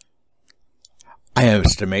 I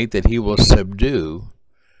estimate that he will subdue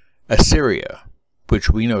Assyria, which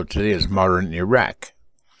we know today is modern Iraq.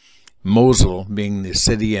 Mosul being the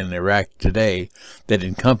city in Iraq today that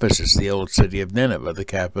encompasses the old city of Nineveh, the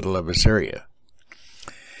capital of Assyria.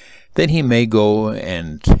 Then he may go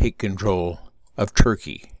and take control of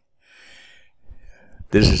Turkey.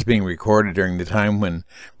 This is being recorded during the time when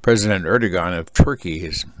President Erdogan of Turkey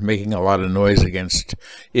is making a lot of noise against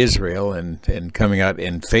Israel and coming out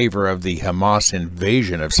in favor of the Hamas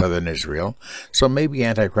invasion of southern Israel. So maybe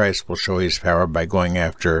Antichrist will show his power by going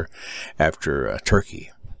after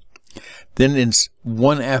Turkey. Then in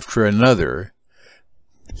one after another,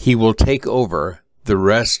 he will take over the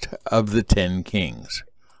rest of the 10 kings,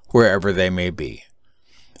 wherever they may be.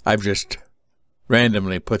 I've just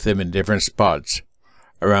randomly put them in different spots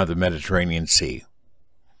around the Mediterranean Sea.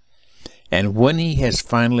 And when he has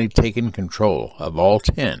finally taken control of all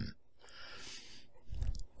 10,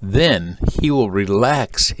 then he will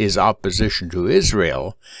relax his opposition to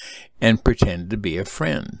Israel and pretend to be a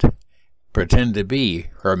friend, pretend to be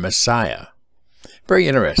her Messiah. Very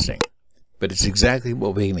interesting, but it's exactly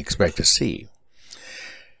what we can expect to see.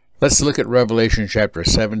 Let's look at Revelation chapter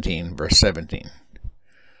 17, verse 17.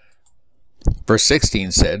 Verse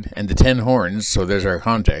 16 said, and the 10 horns, so there's our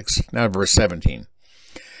context. Now verse 17.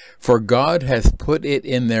 For God hath put it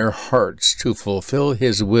in their hearts to fulfill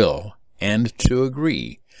his will, and to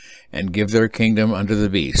agree, and give their kingdom unto the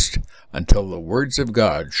beast, until the words of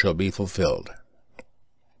God shall be fulfilled.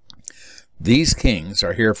 These kings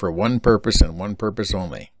are here for one purpose and one purpose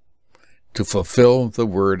only, to fulfill the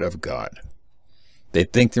word of God. They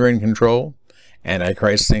think they're in control.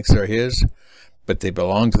 Antichrist thinks they're his. But they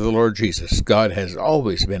belong to the Lord Jesus. God has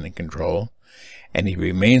always been in control, and he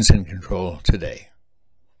remains in control today.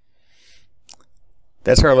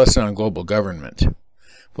 That's our lesson on global government.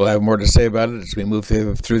 We'll have more to say about it as we move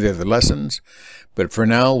through the other lessons, but for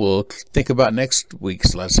now we'll think about next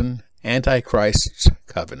week's lesson, Antichrist's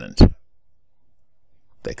covenant.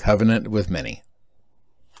 The covenant with many.